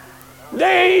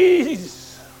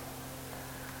days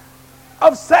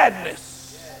of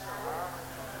sadness.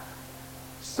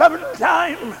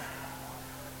 Sometimes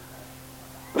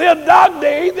they're dark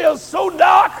days, they're so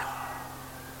dark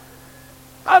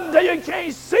until you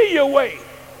can't see your way.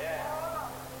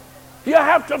 You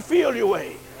have to feel your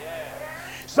way.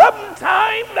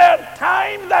 Sometimes there are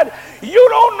times that you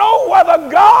don't know whether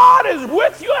God is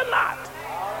with you or not.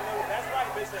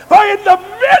 For in the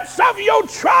midst of your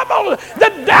trouble,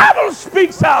 the devil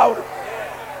speaks out.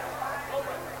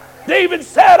 David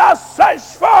said, I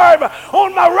searched for him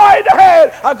on my right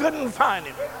hand, I couldn't find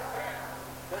him.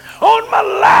 On my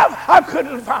left, I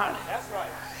couldn't find him.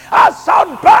 I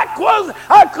sought backwards,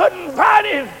 I couldn't find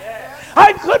him.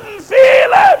 I couldn't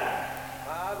feel him.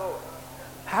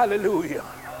 Hallelujah.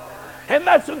 And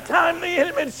that's the time the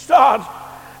enemy starts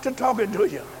to talking to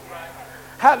you.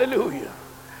 Hallelujah.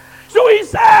 So he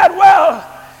said, well,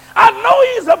 I know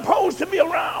he's supposed to be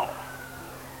around.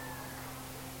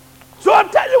 So I'll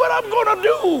tell you what I'm going to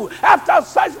do after I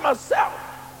search myself.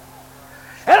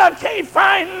 And I can't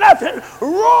find nothing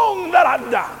wrong that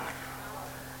I've done.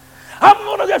 I'm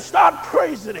going to just start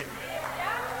praising him.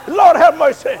 Lord have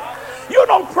mercy. You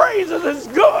know, praises is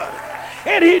good.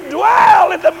 And he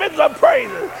dwells in the midst of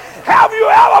praises. Have you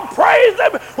ever praised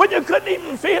him when you couldn't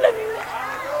even feel it?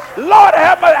 Lord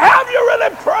have mercy. Have you really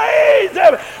praised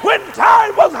him when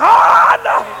time was hard?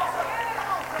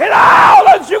 And all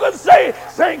that you can say,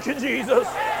 thank you, Jesus.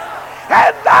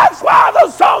 And that's why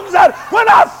the song said, when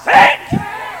I think,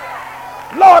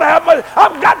 Lord have mercy,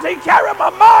 I've got to carry my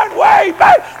mind way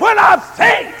back when I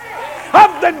think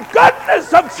of the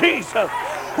goodness of Jesus.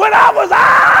 When I was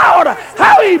out,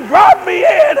 how he brought me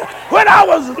in. When I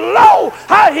was low,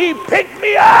 how he picked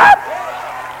me up.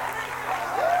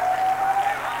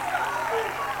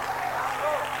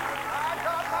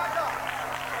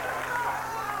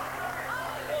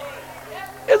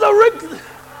 Is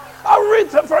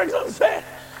Aretha Franklin said,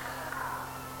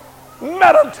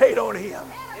 meditate on him.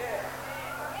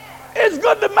 It's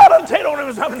good to meditate on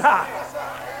him sometimes.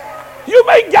 You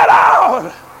may get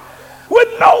out with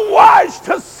no words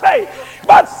to say,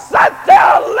 but sit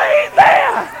there, lay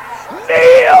there,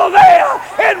 kneel there,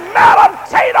 and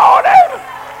meditate on him.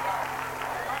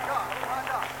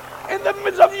 In the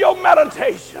midst of your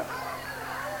meditation,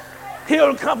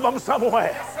 he'll come from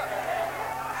somewhere.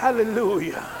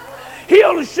 Hallelujah.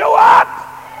 He'll show up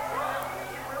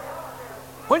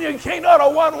when you can't utter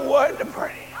one word to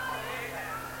pray.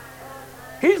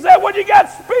 He said, when you got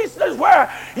speechless where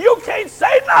you can't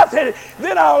say nothing,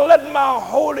 then I'll let my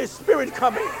Holy Spirit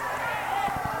come in.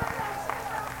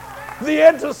 The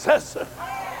intercessor.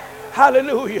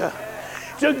 Hallelujah.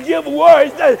 To give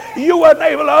words that you weren't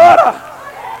able to utter.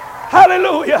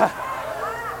 Hallelujah.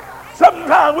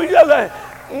 Sometimes we just say,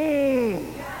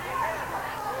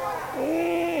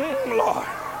 Lord.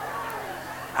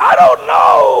 I don't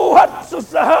know what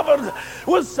Sister Hubbard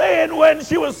was saying when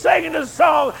she was singing this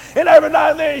song, and every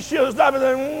now and then she would stop and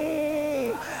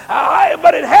say,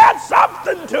 but it had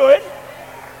something to it.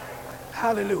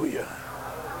 Hallelujah.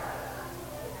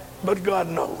 But God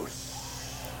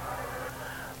knows.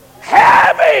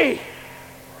 Heavy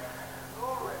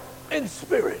in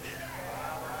spirit.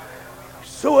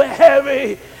 So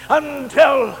heavy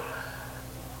until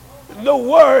the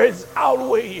words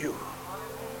outweigh you.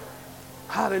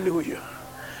 Hallelujah.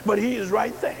 But he is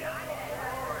right there.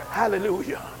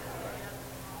 Hallelujah.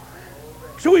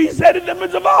 So he said, in the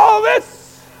midst of all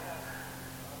this,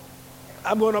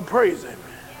 I'm going to praise him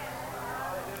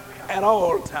at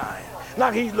all times.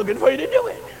 Now he's looking for you to do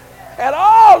it at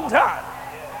all times.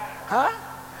 Huh?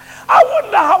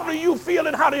 do you feel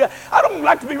and how do you? I don't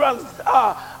like to be around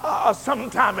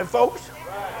sometime, folks.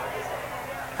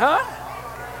 Huh?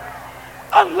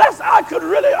 Unless I could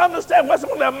really understand what's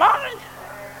on their mind.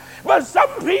 But some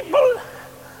people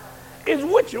is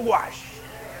wishy-washy.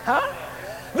 Huh?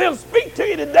 They'll speak to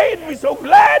you today and be so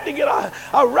glad to get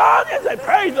around you and say,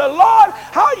 praise the Lord.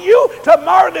 How you?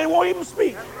 Tomorrow they won't even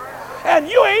speak. And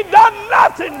you ain't done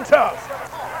nothing to them.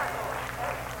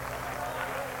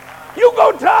 You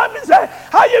go to them and say,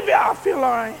 how you feel? I feel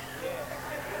all right.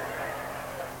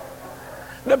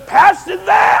 The pastor's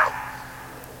there.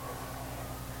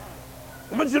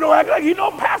 But you don't act like he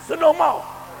no pastor no more.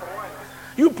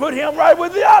 You put him right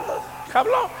with the others. Come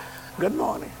along. Good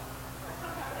morning.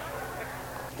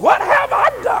 What have I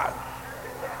done?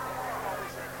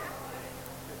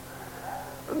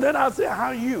 And then I'll say, how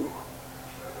are you?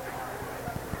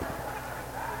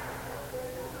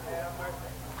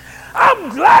 I'm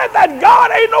glad that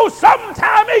God ain't no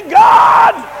sometimey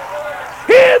God.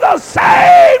 He's the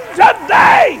same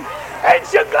today.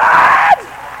 Ain't you glad?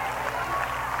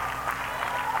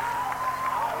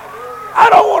 I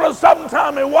don't want a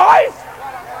sometimey wife.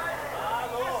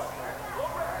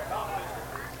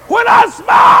 When I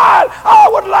smile, I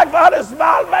would like for her to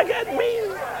smile back at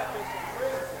me.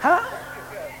 Huh?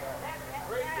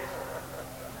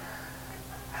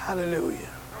 Hallelujah.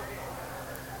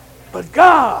 But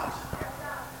God,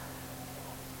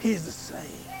 He's the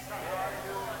same.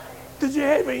 Did you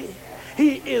hear me?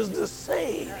 He is the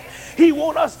same. He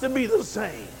wants us to be the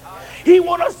same. He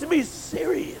wants us to be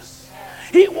serious.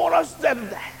 He wants us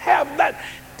to have that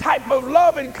type of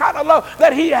love and kind of love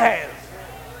that He has.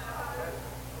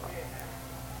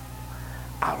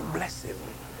 I'll bless Him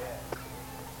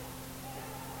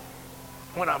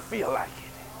when I feel like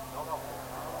it.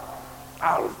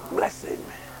 I'll bless Him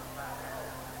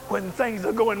when things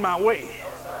are going my way.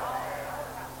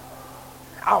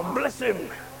 I'll bless Him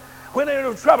when there's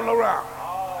no trouble around.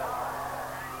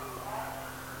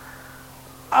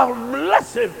 I'll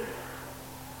bless Him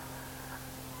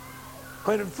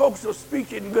when folks are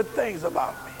speaking good things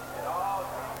about me.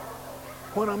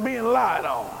 When I'm being lied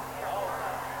on.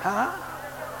 Huh?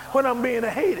 When I'm being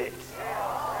hated.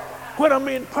 When I'm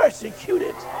being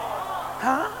persecuted.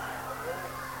 Huh?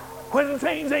 When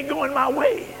things ain't going my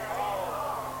way.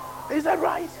 Is that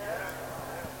right?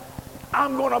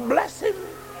 I'm going to bless Him.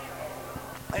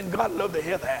 And God love to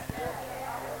hear that.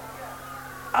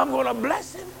 I'm going to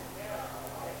bless Him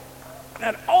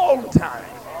at all times.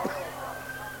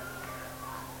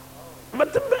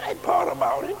 But the bad part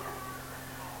about it,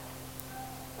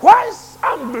 whilst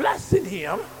I'm blessing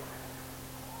Him,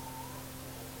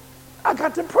 I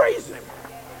got to praise Him.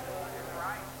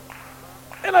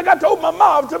 And I got to open my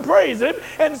mouth to praise Him.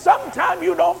 And sometimes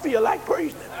you don't feel like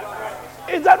praising Him.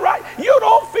 Is that right? You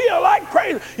don't feel like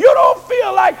praising. You don't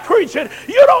feel like preaching.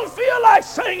 You don't feel like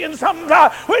singing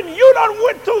sometimes when you done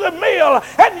went through the mill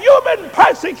and you've been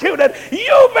persecuted.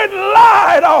 You've been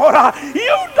lied on.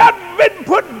 You done been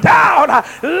put down,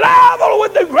 level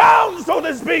with the ground, so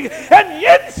to speak. And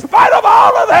in spite of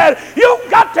all of that, you've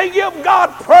got to give God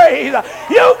praise.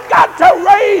 You've got to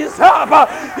raise up.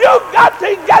 You've got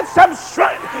to get some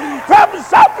strength from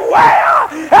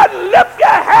somewhere and lift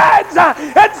your hands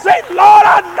and say, Lord,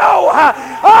 I know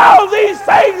all these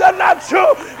things are not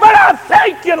true, but I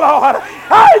thank you, Lord.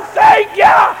 I thank you.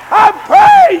 I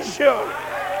praise you.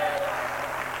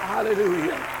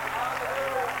 Hallelujah.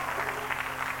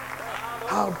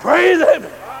 I'll praise Him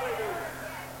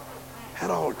at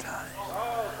all times.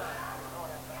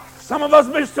 Some of us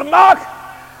miss the mark.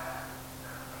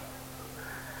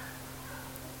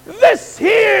 This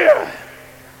here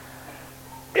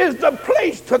is the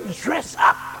place to dress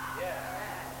up.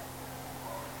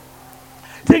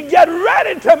 To get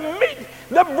ready to meet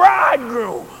the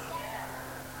bridegroom.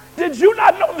 Did you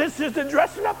not know this is the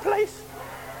dressing up place?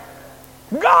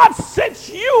 God sent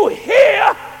you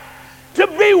here to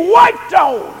be wiped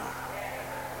on.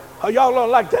 Oh, y'all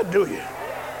don't like that, do you?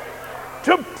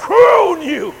 To prune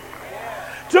you,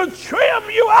 to trim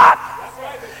you up,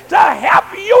 to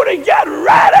help you to get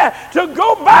ready to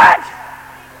go back,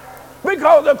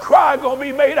 because the cry gonna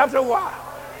be made after a while.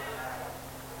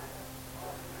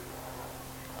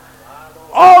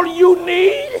 All you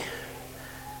need,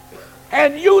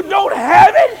 and you don't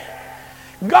have it,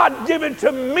 God give it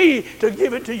to me to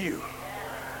give it to you.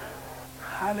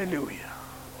 Hallelujah.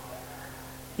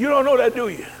 You don't know that, do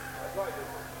you?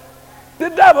 The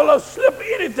devil will slip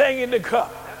anything in the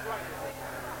cup.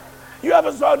 You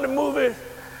ever saw in the movie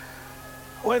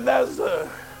when there's a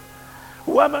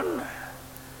woman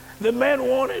the man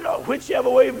wanted, or whichever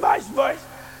way, vice versa?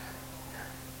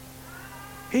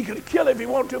 He could kill if he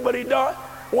wanted to, but he don't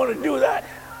want to do that.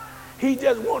 He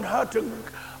just wants her to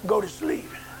go to sleep.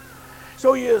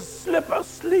 So you slip a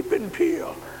sleeping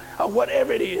pill or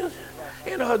whatever it is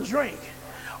in her drink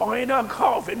or in her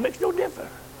coffee. It makes no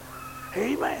difference.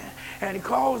 Amen. And it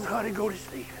causes her to go to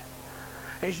sleep.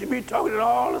 And she be talking and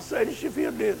all of a sudden she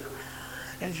feel dizzy.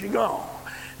 And she gone.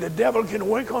 The devil can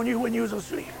work on you when you're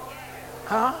asleep.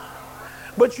 Huh?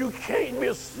 But you can't be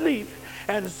asleep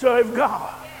and serve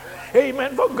God.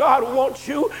 Amen. For God wants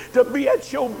you to be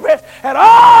at your best at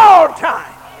all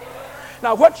times.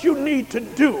 Now what you need to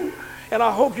do, and I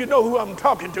hope you know who I'm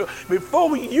talking to,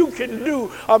 before you can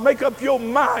do or make up your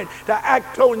mind to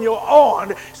act on your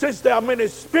own, since there are many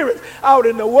spirits out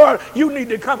in the world, you need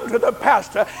to come to the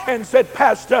pastor and say,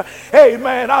 Pastor,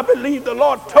 amen, I believe the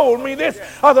Lord told me this,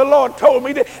 or the Lord told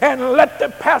me this, and let the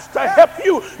pastor help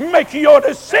you make your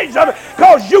decision,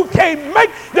 because you can't make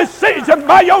decisions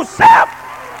by yourself.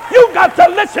 You got to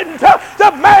listen to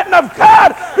the man of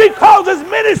God, because as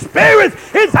many spirits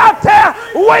is out there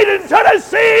waiting to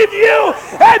deceive you,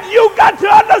 and you got to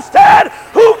understand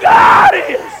who God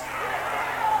is.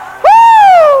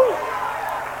 Woo!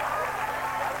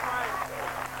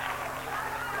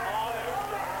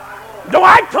 Don't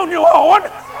act on your own.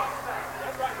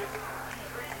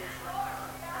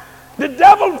 The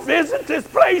devil visits this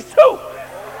place too.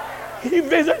 He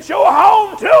visits your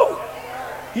home too.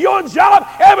 Your job,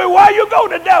 everywhere you go,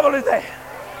 the devil is there.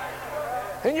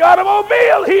 In your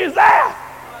automobile, he is there.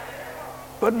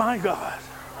 But my God,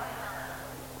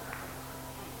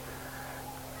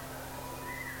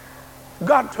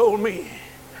 God told me,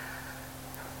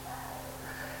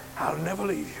 I'll never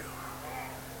leave you.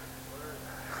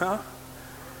 Huh?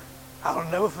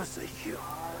 I'll never forsake you.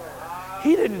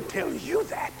 He didn't tell you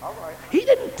that. He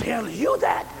didn't tell you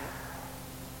that.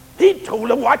 He told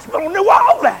the watchman on the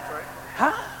wall that.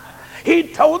 Huh? He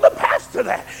told the pastor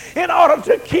that. In order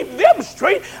to keep them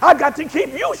straight, I got to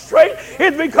keep you straight.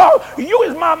 It's because you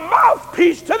is my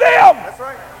mouthpiece to them. That's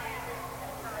right.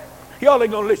 Y'all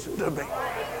ain't gonna listen to me.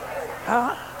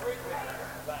 Huh?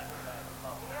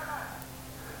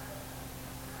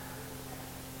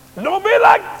 Don't be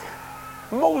like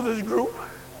Moses' group.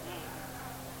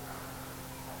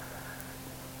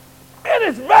 And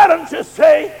it's better to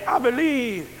say, I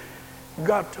believe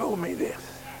God told me this.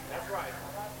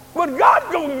 But God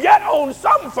gonna get on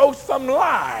some folks some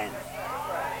line.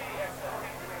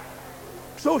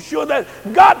 So sure that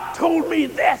God told me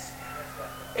this.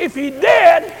 If he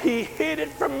did, he hid it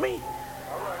from me.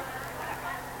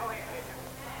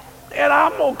 And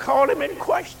I'm gonna call him in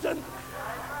question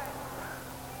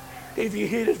if he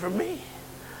hid it from me.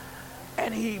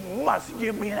 And he must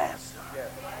give me an answer.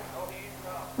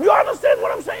 You understand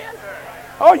what I'm saying?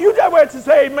 Oh, you just wait to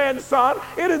say amen, son.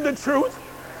 It is the truth.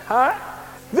 Huh?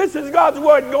 This is God's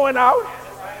word going out.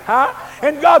 Huh?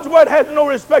 And God's word has no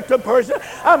respect to person.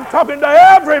 I'm talking to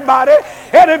everybody.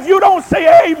 And if you don't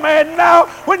say amen now,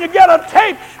 when you get a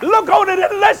tape, look on it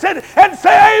and listen and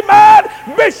say amen.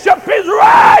 Bishop is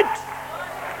right.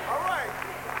 All right.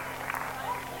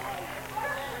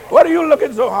 What are you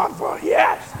looking so hard for?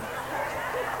 Yes.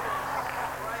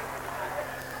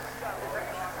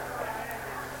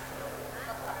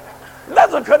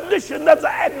 There's a condition, there's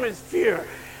an atmosphere.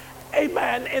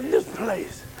 Amen, in this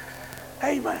place.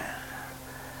 Amen.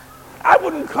 I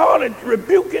wouldn't call it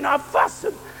rebuking or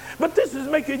fussing, but this is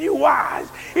making you wise.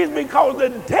 It's because the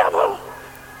devil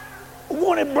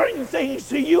want to bring things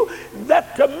to you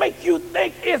that to make you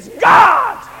think it's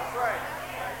God.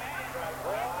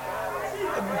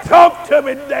 Talk to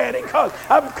me, Daddy, because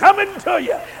I'm coming to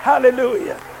you.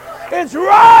 Hallelujah. It's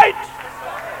right.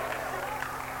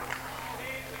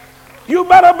 You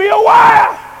better be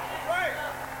aware.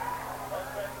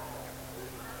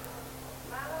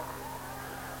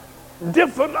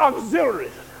 Different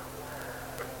auxiliaries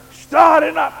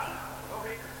starting up.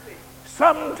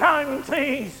 Sometimes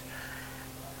things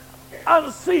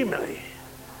unseemly.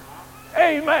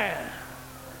 Amen.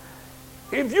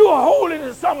 If you're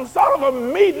holding some sort of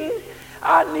a meeting,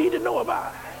 I need to know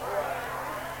about it.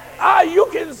 You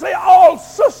can say all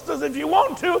sisters if you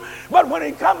want to, but when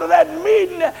it comes to that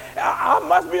meeting, I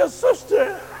must be a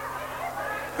sister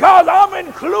because I'm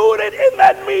included in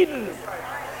that meeting.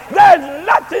 There's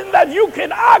nothing that you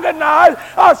can organize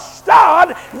or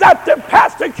start that the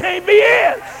pastor can't be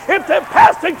in. If the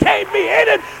pastor can't be in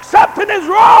it, something is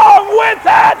wrong with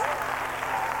it.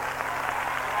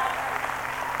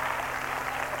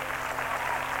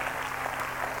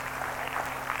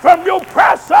 From your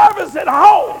prayer service at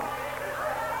home,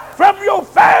 from your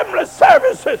family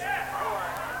services,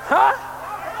 huh?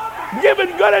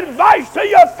 Giving good advice to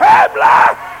your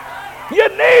family. You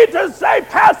need to say,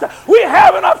 Pastor, we're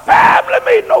having a family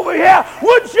meeting over here.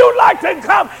 Would you like to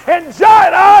come and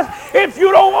join us? If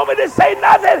you don't want me to say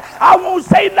nothing, I won't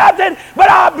say nothing, but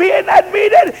I'll be in that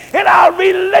meeting and I'll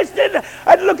be listening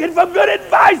and looking for good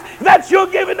advice that you're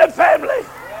giving the family.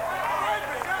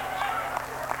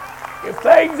 If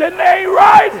things in there ain't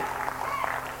right,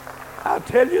 I'll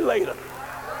tell you later.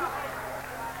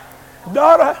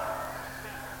 Daughter,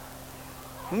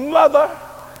 mother,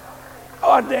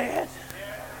 or dad,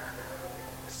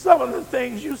 some of the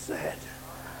things you said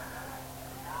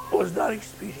was not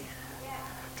expedient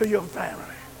to your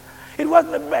family. It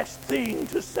wasn't the best thing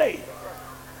to say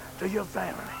to your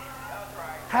family.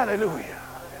 Hallelujah.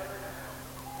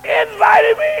 Invite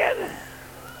him in.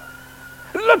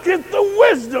 Look at the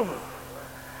wisdom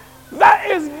that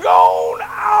is gone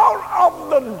out of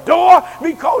the door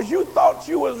because you thought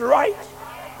you was right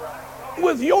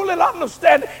with your little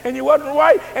understanding and you wasn't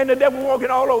right, and the devil walking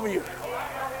all over you.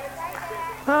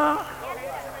 Huh?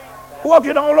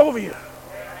 Walking all over you.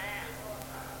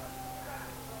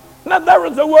 Now there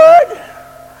is a word.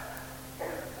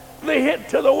 The hint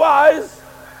to the wise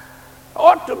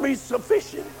ought to be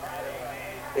sufficient.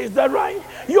 Is that right?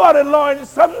 You ought to learn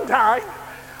sometime.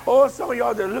 Oh, some of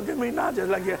y'all just look at me now just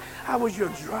like, I wish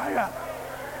you'd dry up.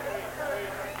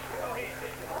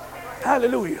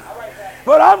 Hallelujah.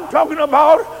 But I'm talking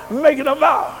about making a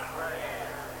vow.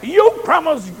 You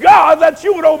promised God that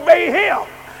you would obey him.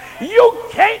 You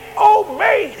can't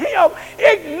obey him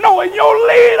ignoring your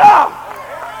leader.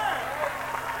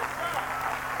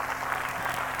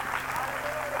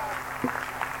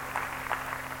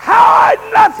 Hide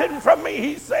nothing from me,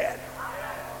 he said.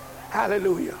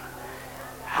 Hallelujah.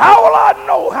 How will I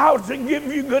know how to give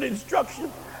you good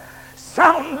instruction,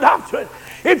 sound doctrine,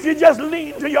 if you just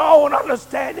lean to your own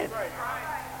understanding?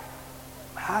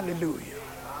 Hallelujah.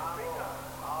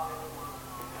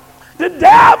 The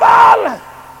devil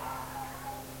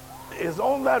is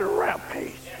on that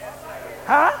rampage.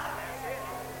 Huh?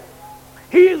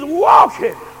 He's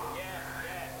walking.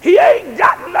 He ain't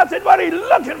got nothing, but he's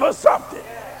looking for something.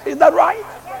 Is that right?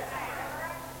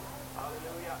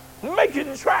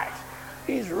 Making tracks.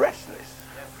 He's restless.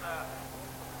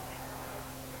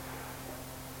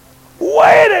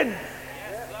 Waiting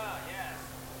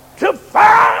to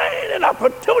find an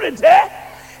opportunity,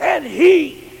 and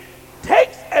he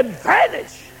takes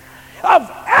advantage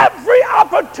of every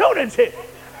opportunity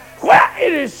where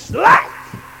it is slack,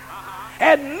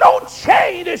 and no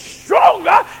chain is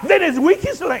stronger than his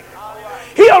weakest link.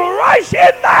 He'll rush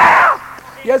in there.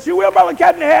 Yes, you will, Brother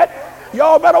Captain Head.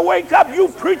 Y'all better wake up, you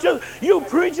preachers, you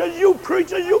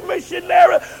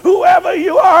missionaries, whoever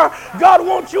you are. God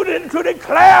wants you to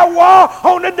declare war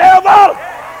on the devil.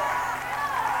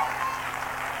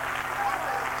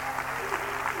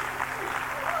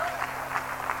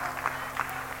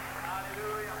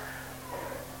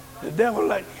 The devil,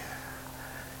 like,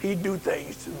 he do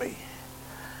things to me.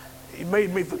 He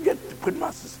made me forget to put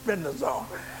my suspenders on.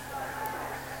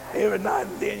 Every now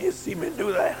and then you see me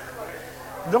do that.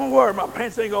 Don't worry, my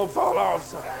pants ain't gonna fall off,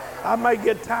 so I might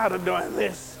get tired of doing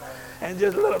this and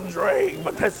just let them drag,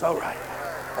 but that's all right.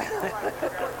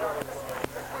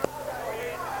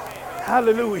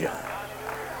 Hallelujah.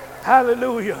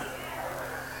 Hallelujah.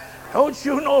 Don't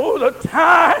you know the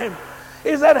time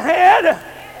is at hand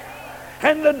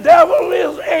and the devil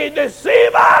is a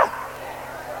deceiver?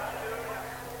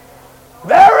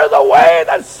 There is a way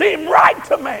that seems right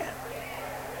to man.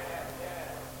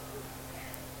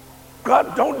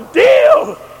 God don't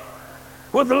deal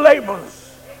with the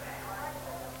laborers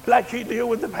like he deal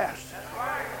with the pastor.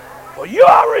 For you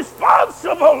are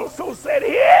responsible, so said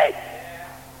he.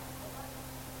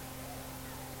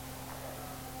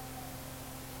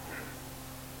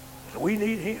 So we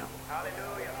need him.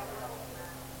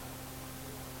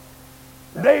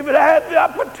 David had the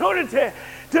opportunity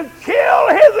to kill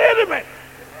his enemy.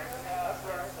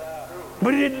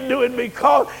 But he didn't do it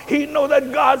because he knew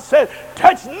that God said,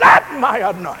 touch not my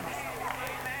anointing.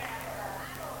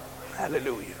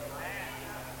 Hallelujah.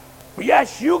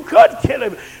 Yes, you could kill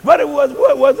him, but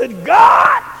was it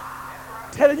God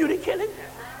telling you to kill him?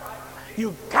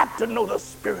 You got to know the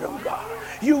Spirit of God.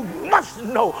 You must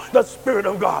know the Spirit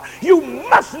of God. You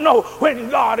must know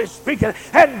when God is speaking.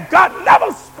 And God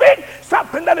never speaks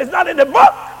something that is not in the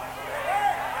book.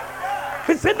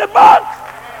 It's in the book.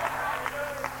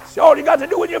 So all you got to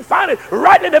do when you find it,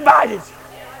 rightly divide it.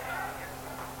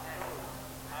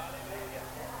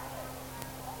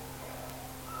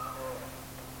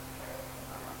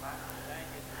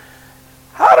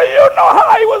 How do you know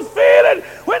how he was feeling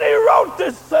when he wrote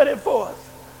this 34th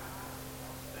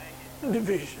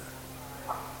division?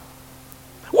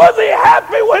 Was he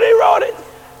happy when he wrote it?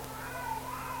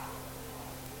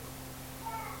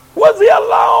 Was he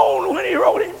alone when he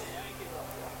wrote it?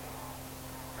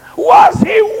 Was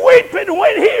he weeping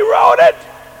when he wrote it?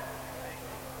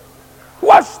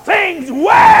 Was things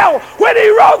well when he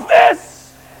wrote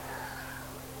this?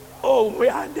 Oh, may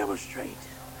I demonstrate?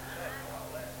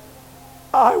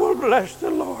 I will bless the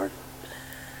Lord.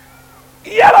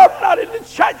 Yet I'm not in the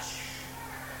church.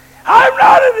 I'm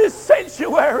not in the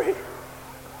sanctuary.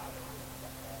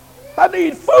 I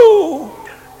need food.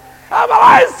 I'm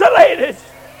isolated.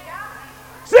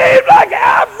 Seems like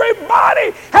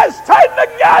everybody has turned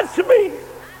against me.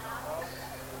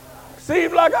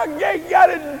 Seems like I can't get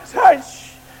in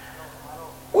touch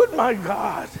with my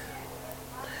God.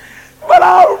 But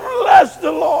I'll bless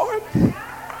the Lord.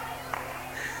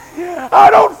 I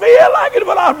don't feel like it,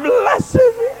 but I'm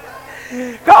blessing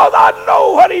him. Because I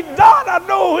know what he done. I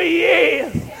know who he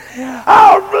is.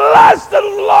 I'll bless the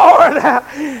Lord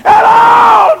at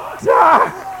all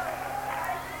times.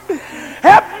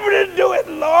 Help me to do it,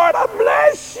 Lord. I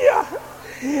bless you.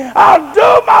 I'll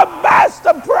do my best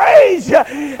to praise you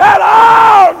at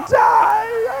all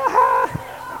times.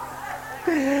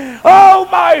 Oh,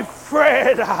 my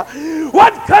friend,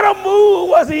 what kind of mood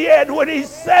was he in when he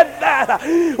said that?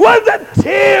 Was the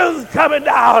tears coming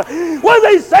down?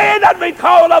 Was he saying that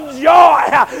because of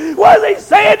joy? Was he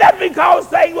saying that because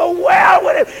things were well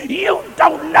with him? You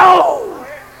don't know.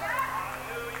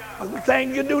 But the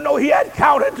thing you do know, he had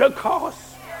counted the cost.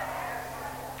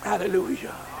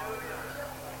 Hallelujah.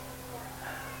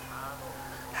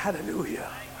 Hallelujah.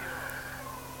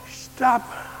 Stop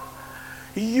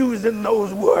using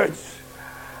those words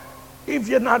if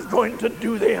you're not going to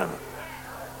do them.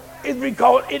 It's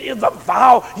because it is a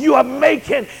vow you are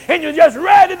making, and you just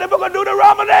read in the book of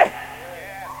Deuteronomy.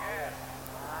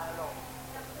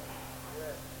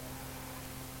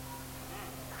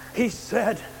 He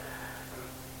said,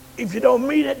 if you don't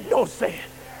mean it, don't say it.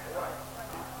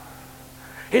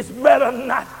 It's better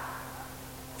not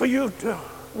for you to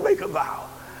make a vow.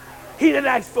 He didn't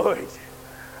ask for it.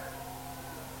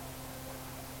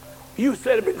 You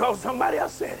said it because somebody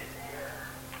else said it.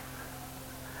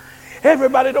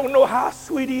 Everybody don't know how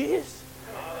sweet he is.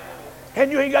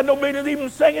 And you ain't got no business even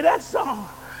singing that song.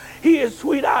 He is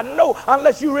sweet, I know,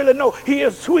 unless you really know he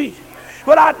is sweet.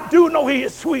 But I do know he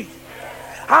is sweet.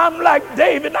 I'm like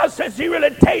David, now since he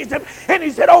really tasted him, and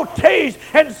he said, oh, taste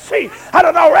and see. I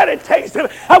don't already taste him.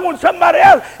 I want somebody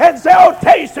else and say, oh,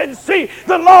 taste and see.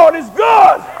 The Lord is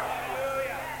good.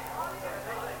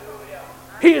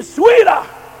 He is sweeter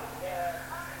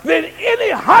than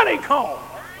any honeycomb.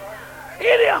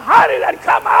 Any honey that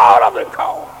come out of the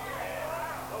comb.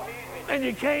 And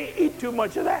you can't eat too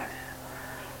much of that.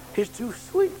 It's too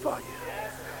sweet for you.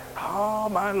 Oh,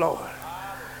 my Lord.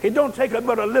 It don't take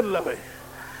but a little of it.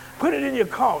 Put it in your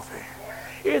coffee.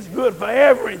 It's good for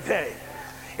everything.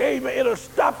 Amen. It'll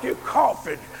stop you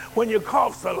coughing when you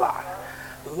cough a lot.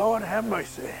 Lord have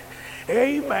mercy.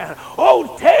 Amen.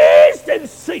 Oh, taste and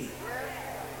see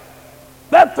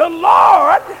that the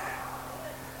Lord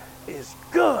is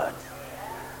good.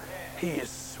 He is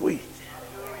sweet.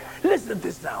 Listen to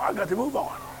this now. I got to move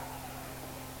on.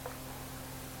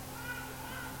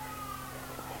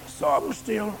 So I'm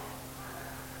still,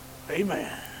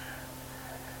 amen.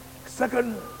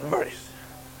 Second verse.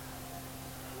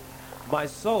 My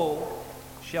soul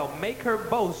shall make her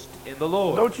boast in the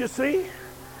Lord. Don't you see?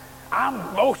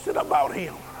 I'm boasting about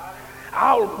him.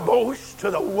 I'll boast to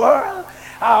the world.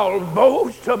 I'll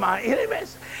boast to my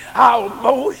enemies. I'll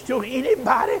boast to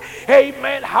anybody.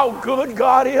 Amen. How good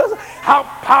God is. How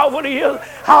powerful he is.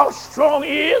 How strong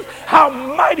he is. How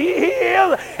mighty he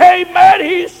is. Amen.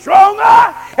 He's stronger.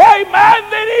 Amen.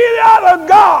 Than any other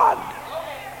God.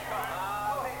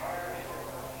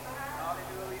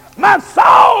 My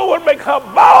soul will make her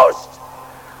boast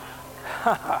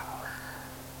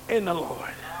in the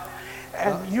Lord.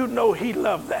 And you know he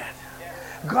loved that.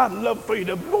 God loved for you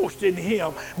to boast in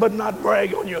him, but not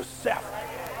brag on yourself.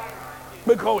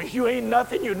 Because you ain't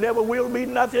nothing, you never will be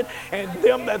nothing. And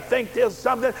them that think there's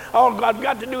something, all God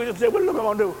got to do is just say, well, look what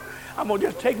I'm going to do. I'm going to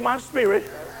just take my spirit,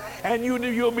 and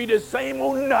you'll be the same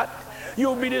old nut.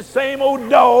 You'll be the same old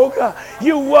dog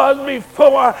you was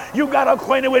before you got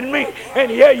acquainted with me.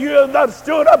 And here you have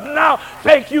stood up now.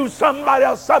 Think you somebody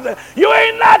else something. You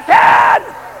ain't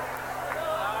nothing.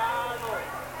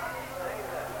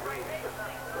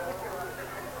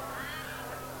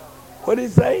 What did he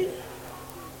say?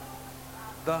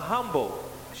 The humble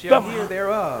shall hear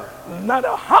thereof. Now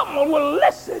the humble will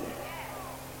listen.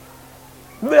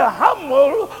 The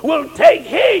humble will take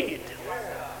heed.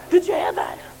 Did you hear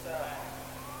that?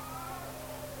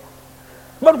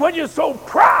 But when you're so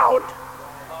proud,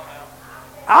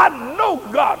 I know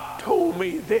God told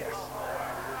me this.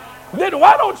 then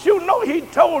why don't you know he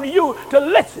told you to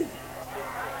listen?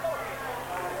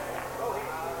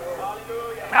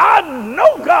 I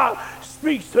know God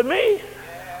speaks to me.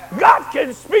 God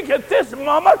can speak at this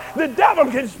moment. The devil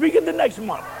can speak at the next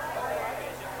moment.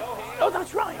 Oh,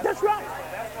 that's right. That's right.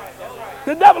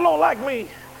 The devil don't like me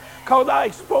because I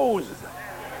expose.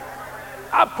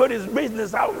 I put his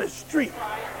business out in the street.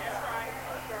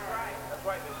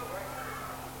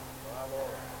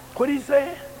 What did he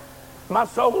say? My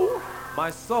soul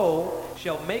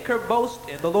shall make her boast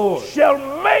in the Lord. Shall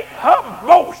make her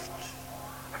boast.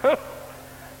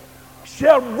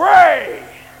 Shall brag.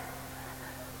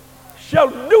 Shall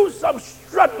do some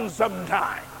strutting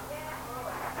sometime.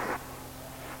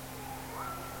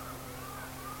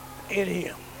 In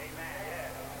him.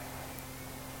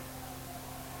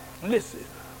 Listen.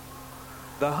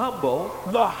 The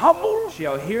humble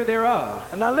shall hear thereof.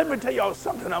 And now let me tell y'all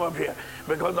something. I'm up here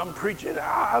because I'm preaching.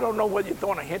 I don't know whether you're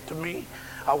throwing a hint to me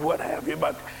or what have you,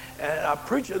 but a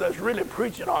preacher that's really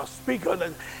preaching or a speaker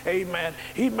that, amen,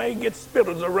 he may get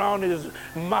spittles around his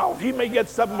mouth. He may get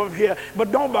something up here,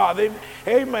 but don't bother him,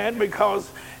 amen,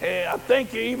 because I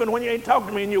think even when you ain't talking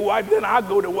to me and you wipe, then I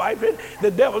go to wipe it.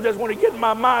 The devil just want to get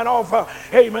my mind off,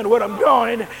 amen, what I'm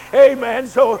doing, amen.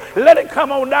 So let it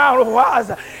come on down,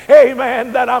 wise,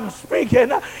 amen, that I'm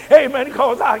speaking, amen,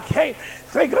 because I can't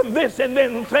think of this and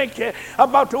then think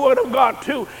about the word of God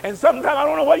too. And sometimes I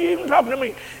don't know why you're even talking to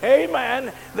me.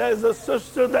 Amen. There's a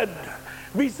sister that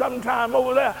be sometime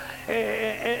over there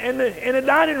in the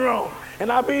dining room,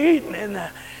 and I'll be eating, and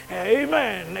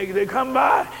amen. They come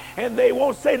by and they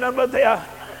won't say nothing but they are,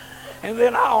 and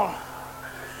then I'll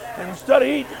instead of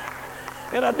eating,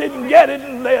 and I didn't get it,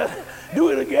 and they'll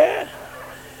do it again,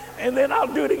 and then I'll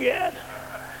do it again.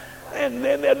 And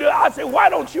then they'll do it. I say, why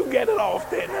don't you get it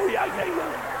off then?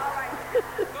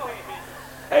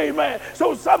 Amen.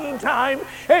 So sometime,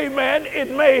 amen,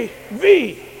 it may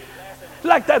be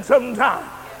like that sometime.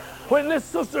 When this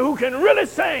sister who can really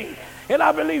sing, and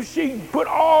I believe she put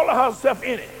all of herself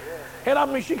in it. And I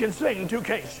mean, she can sing too,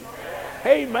 can't she?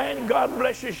 Amen. God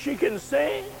bless you. She can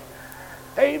sing.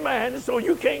 Amen. So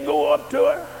you can't go up to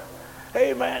her.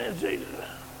 Amen. And say,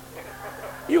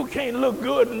 you can't look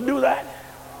good and do that.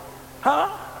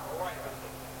 Huh?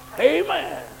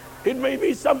 Amen. It may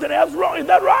be something else wrong. Is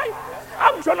that right?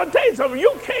 I'm trying to tell you something.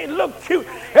 You can't look cute,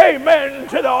 amen,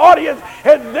 to the audience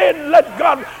and then let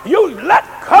God, you let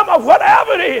come of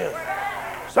whatever it is.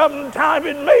 Sometimes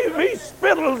it may be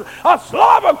spittles or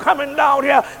slobber coming down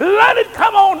here. Let it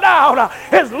come on down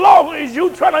as long as you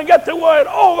trying to get the word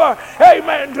over,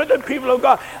 amen, to the people of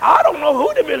God. I don't know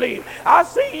who to believe. I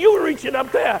see you reaching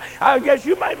up there. I guess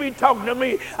you might be talking to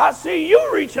me. I see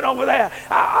you reaching over there.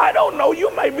 I don't know.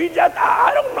 You may be just,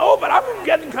 I don't know, but I'm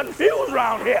getting confused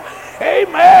around here.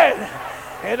 Amen.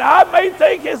 And I may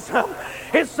think it's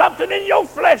something in your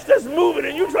flesh that's moving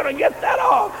and you're trying to get that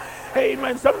off.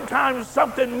 Amen. Sometimes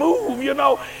something moves, you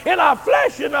know, in our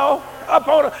flesh, you know, up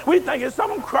on it. We think it's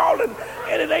something crawling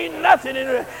and it ain't nothing in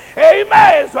it.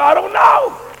 Amen. So I don't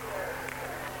know.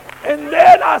 And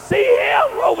then I see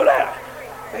him over there.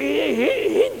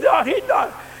 He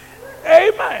done.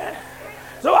 Amen.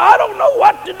 So I don't know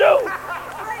what to do.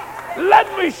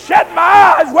 Let me shut my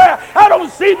eyes where I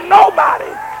don't see nobody.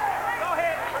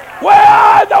 Where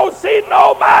I don't see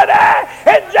nobody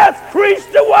and just preach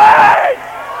the word.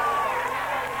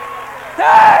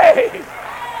 Hey!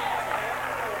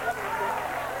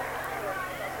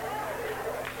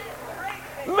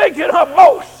 Making her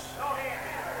boast.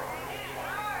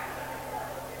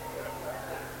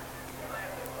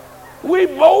 We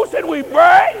boast and we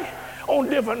brag on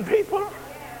different people.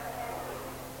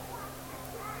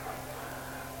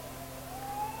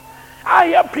 I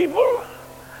hear people,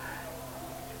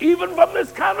 even from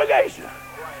this congregation,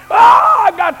 oh,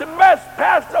 I got the best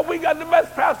pastor, we got the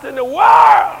best pastor in the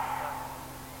world.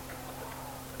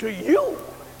 To you.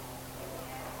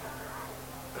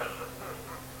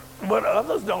 But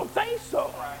others don't think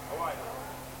so.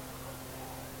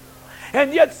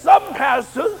 And yet some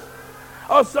pastors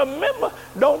or some members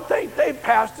don't think they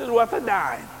pastors worth a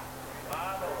dime.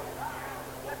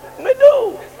 They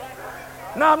do.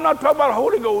 Now I'm not talking about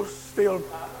Holy Ghost filled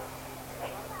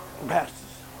pastors.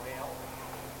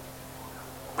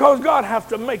 Because God has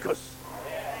to make us.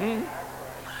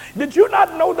 Did you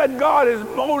not know that God is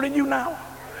molding you now?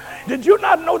 Did you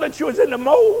not know that you was in the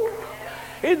mold?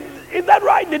 Is that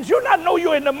right? Did you not know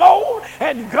you're in the mold?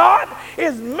 And God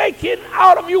is making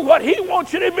out of you what he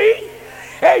wants you to be?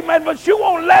 Amen. But you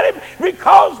won't let him,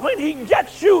 because when he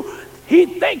gets you, he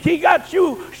think he got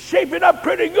you shaping up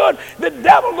pretty good. The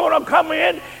devil gonna come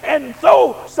in and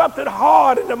throw something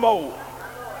hard in the mold.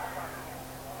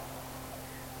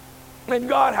 And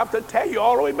God have to tear you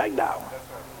all the way back down.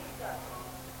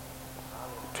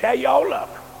 Tear you all up.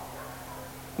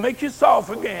 Make you soft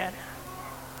again.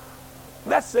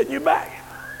 That's setting you back.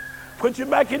 Put you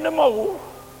back in the mold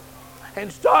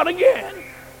and start again.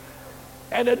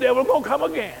 And the devil gonna come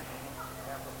again.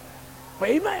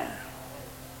 Amen.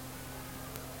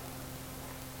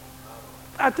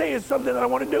 I tell you something that I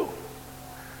want to do.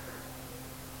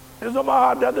 It was on my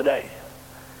heart the other day.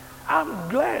 I'm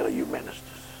glad of you ministers.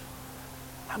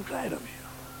 I'm glad of you.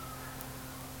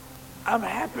 I'm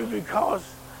happy because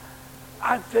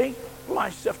I think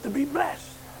myself to be blessed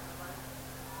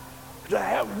to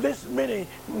have this many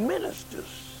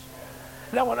ministers.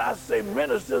 Now when I say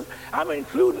ministers, I'm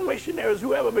including missionaries,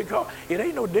 whoever, because it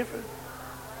ain't no different.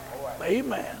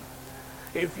 Amen.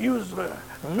 If you's a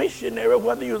missionary,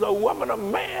 whether you're a woman or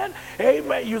man,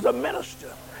 amen, you're a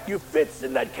minister. You fits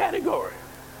in that category.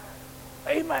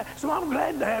 Amen. So I'm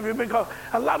glad to have you, because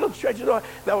a lot of churches,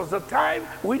 there was a time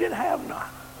we didn't have none.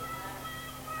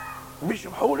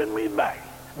 Bishop holding me back.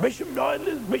 Bishop doing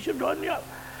this, Bishop doing the other.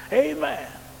 Amen.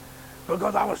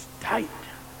 Because I was tight.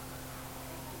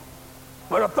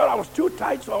 But I thought I was too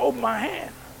tight, so I opened my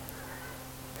hand.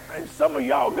 And some of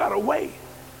y'all got away.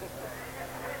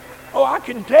 Oh, I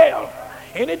can tell.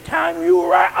 Anytime you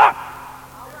rise up,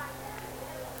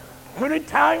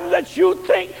 anytime that you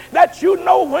think that you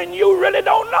know when you really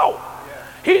don't know.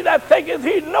 He that thinketh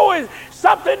he knoweth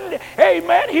something,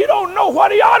 amen, he don't know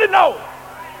what he ought to know.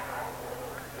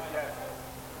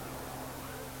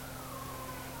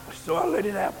 So I let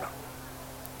it happen.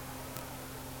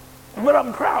 But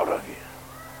I'm proud of you.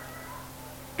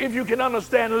 If you can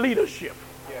understand leadership.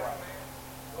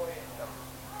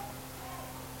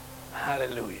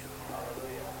 Hallelujah.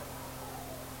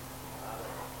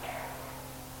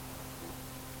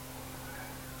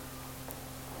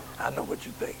 I know what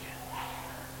you think.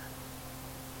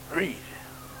 Read.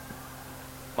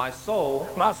 My soul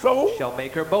shall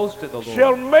make her boast in the Lord.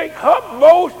 Shall make her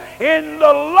boast in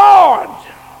the Lord.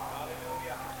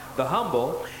 The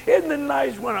humble. Isn't it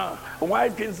nice when a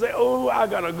wife can say, oh, I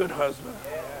got a good husband?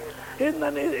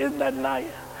 Isn't that nice?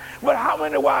 But how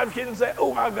many wives can say,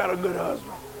 oh, I got a good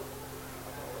husband?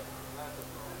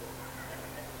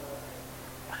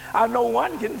 I know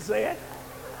one can say it.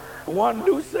 One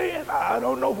do say it. I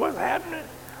don't know what's happening.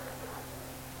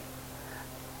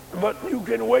 But you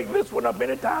can wake this one up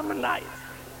any time of night.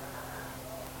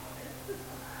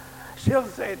 She'll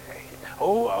say,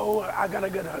 oh, I got a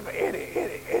good husband.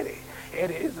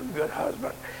 Eddie is a good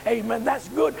husband. Amen, that's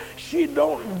good. She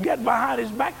don't get behind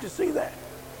his back to see that.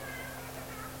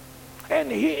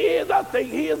 And he is, I think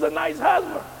he is a nice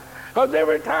husband. Because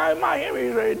every time I hear him,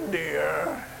 he say,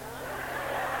 dear.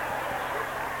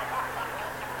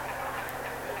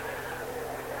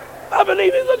 I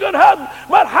believe he's a good husband.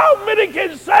 But how many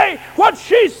can say what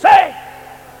she say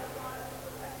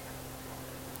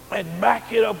and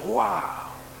back it up?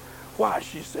 Why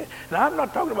she said. Now, I'm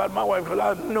not talking about my wife, because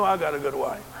I know I got a good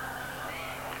wife.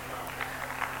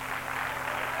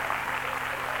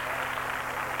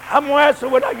 I'm going to ask her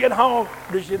when I get home,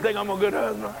 does she think I'm a good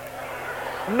husband?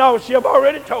 No, she have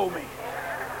already told me.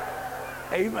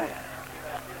 Amen.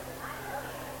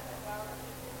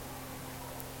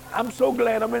 I'm so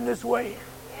glad I'm in this way.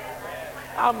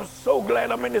 I'm so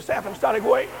glad I'm in this apostolic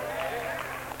way.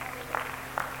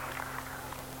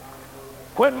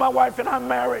 When my wife and I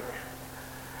married,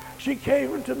 she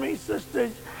came to me,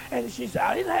 sister, and she said,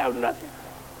 I didn't have nothing.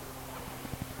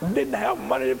 Didn't have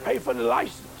money to pay for the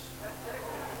license.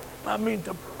 I mean,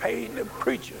 to pay the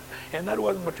preacher. And that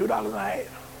wasn't but $2.50.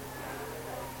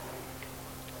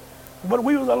 But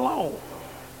we was alone.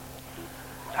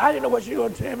 I didn't know what she was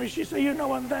going to tell me. She said, you know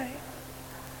one thing?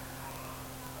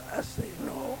 I said,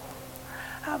 no.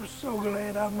 I'm so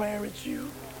glad I married you.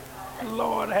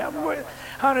 Lord have mercy.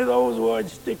 Honey, those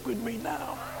words stick with me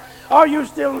now. Are you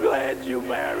still glad you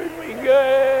married me?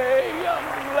 Good. God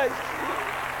bless you.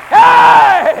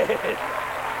 Hey!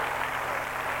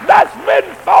 That's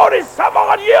been 40 some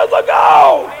odd years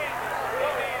ago.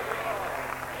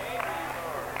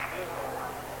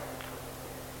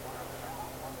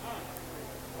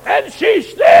 And she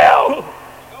still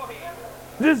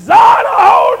desire to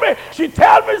hold me. She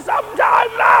tells me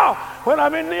sometime now when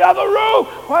I'm in the other room,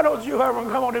 why don't you ever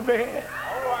come on to bed?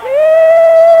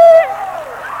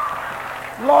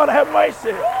 Lord have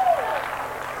mercy.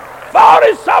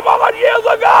 40 some odd years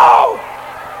ago.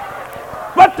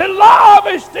 But the love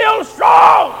is still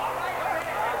strong.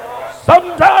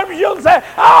 Sometimes you'll say,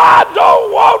 I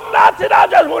don't want nothing. I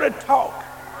just want to talk.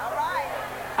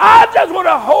 I just want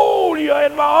to hold you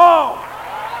in my arms.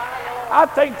 I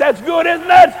think that's good, isn't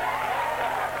it?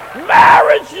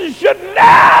 Marriage should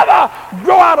never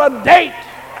go out of date.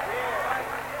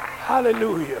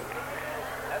 Hallelujah.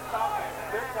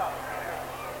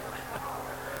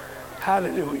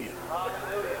 Hallelujah.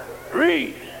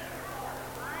 Read.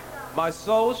 My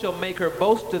soul shall make her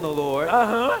boast in the Lord.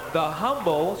 The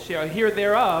humble shall hear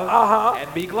thereof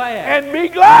and be glad. And be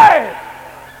glad.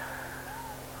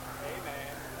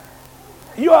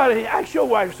 You ought to ask your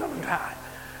wife sometime,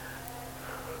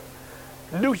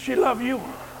 do she love you?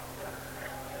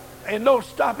 And don't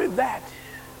stop at that.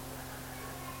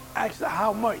 Ask her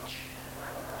how much.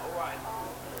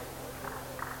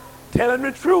 Tell him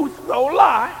the truth, don't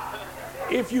lie.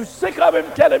 If you sick of him,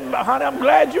 tell him, honey, I'm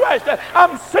glad you asked that.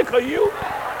 I'm sick of you.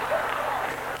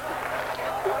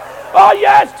 Oh,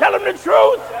 yes, tell him the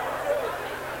truth.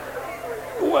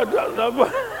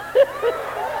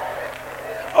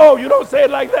 Oh, you don't say it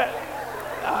like that.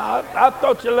 I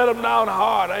thought you let him down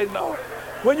hard. I know.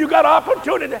 When you got an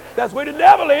opportunity, that's where the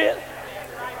devil is.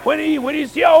 When he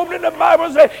see opening the Bible,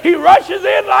 say he rushes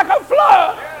in like a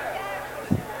flood.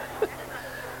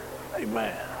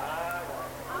 Amen.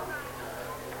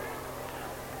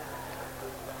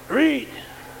 Read.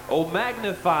 Oh,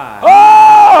 magnify.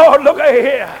 Oh, look at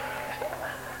here.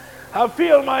 I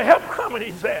feel my help coming,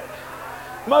 he said.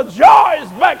 My joy is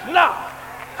back now.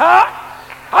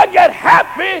 I get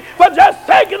happy for just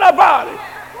thinking about it.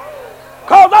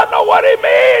 Because I know what he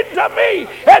means to me.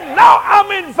 And now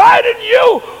I'm inviting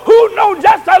you who know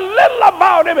just a little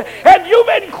about him. And you've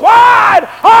been quiet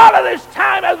all of this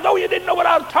time as though you didn't know what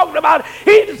I was talking about.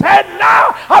 He said,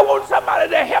 now I want somebody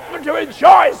to help me to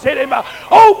rejoice in him.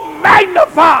 Oh,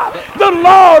 magnify the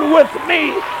Lord with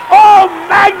me. Oh,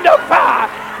 magnify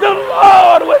the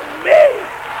Lord with me.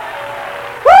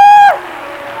 Woo!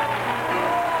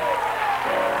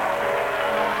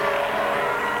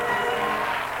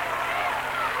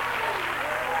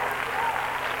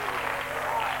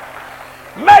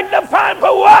 Magnify him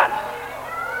for what?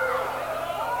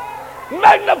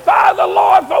 Magnify the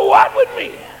Lord for what with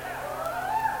me?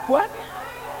 What?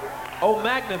 Oh,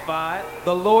 magnify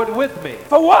the Lord with me.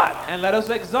 For what? And let us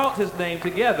exalt his name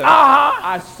together.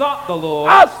 I sought the Lord.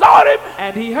 I sought him.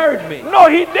 And he heard me. No,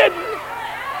 he didn't.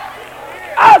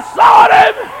 I sought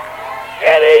him.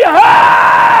 And he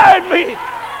heard me.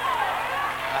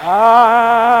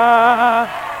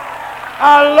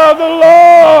 I love the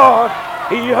Lord.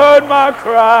 He heard my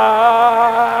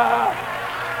cry.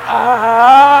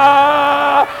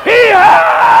 He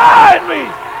heard me.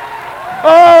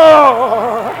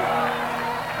 Oh,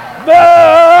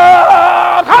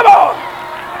 come on.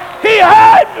 He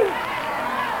heard me.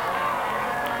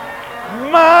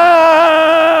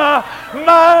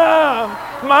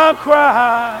 My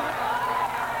cry.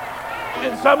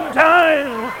 And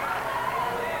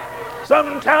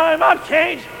sometimes I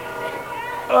can't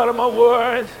utter my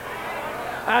words.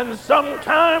 And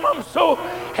sometimes I'm so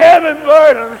heavy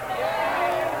burdened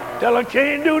till I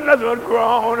can't do nothing but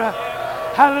groan.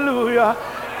 Hallelujah.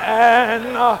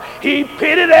 And he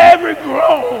pitied every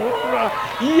groan.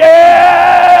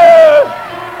 Yeah.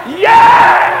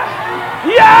 Yeah.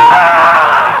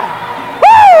 Yeah.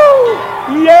 Woo.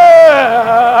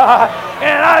 Yeah.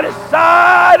 And I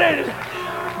decided,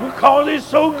 because he's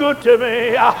so good to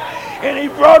me, and he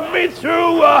brought me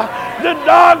through the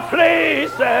dark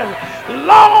place, and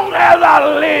long as I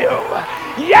live,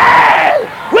 yes,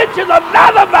 which is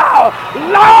another vow,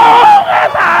 long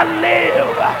as I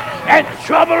live and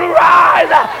trouble rise,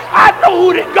 I know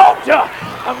who to go to.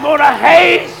 I'm going to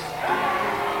haste.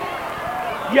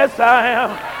 Yes, I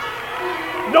am.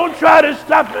 Don't try to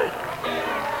stop me.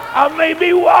 I may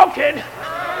be walking.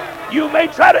 You may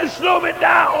try to slow me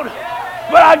down,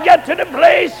 but I get to the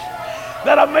place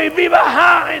that I may be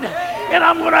behind, and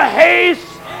I'm going to haste.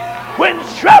 When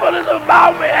trouble is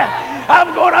about me,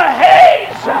 I'm going to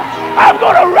haste. I'm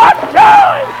going to run to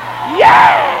him.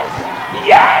 Yes,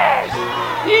 yes,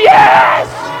 yes.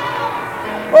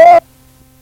 Oh.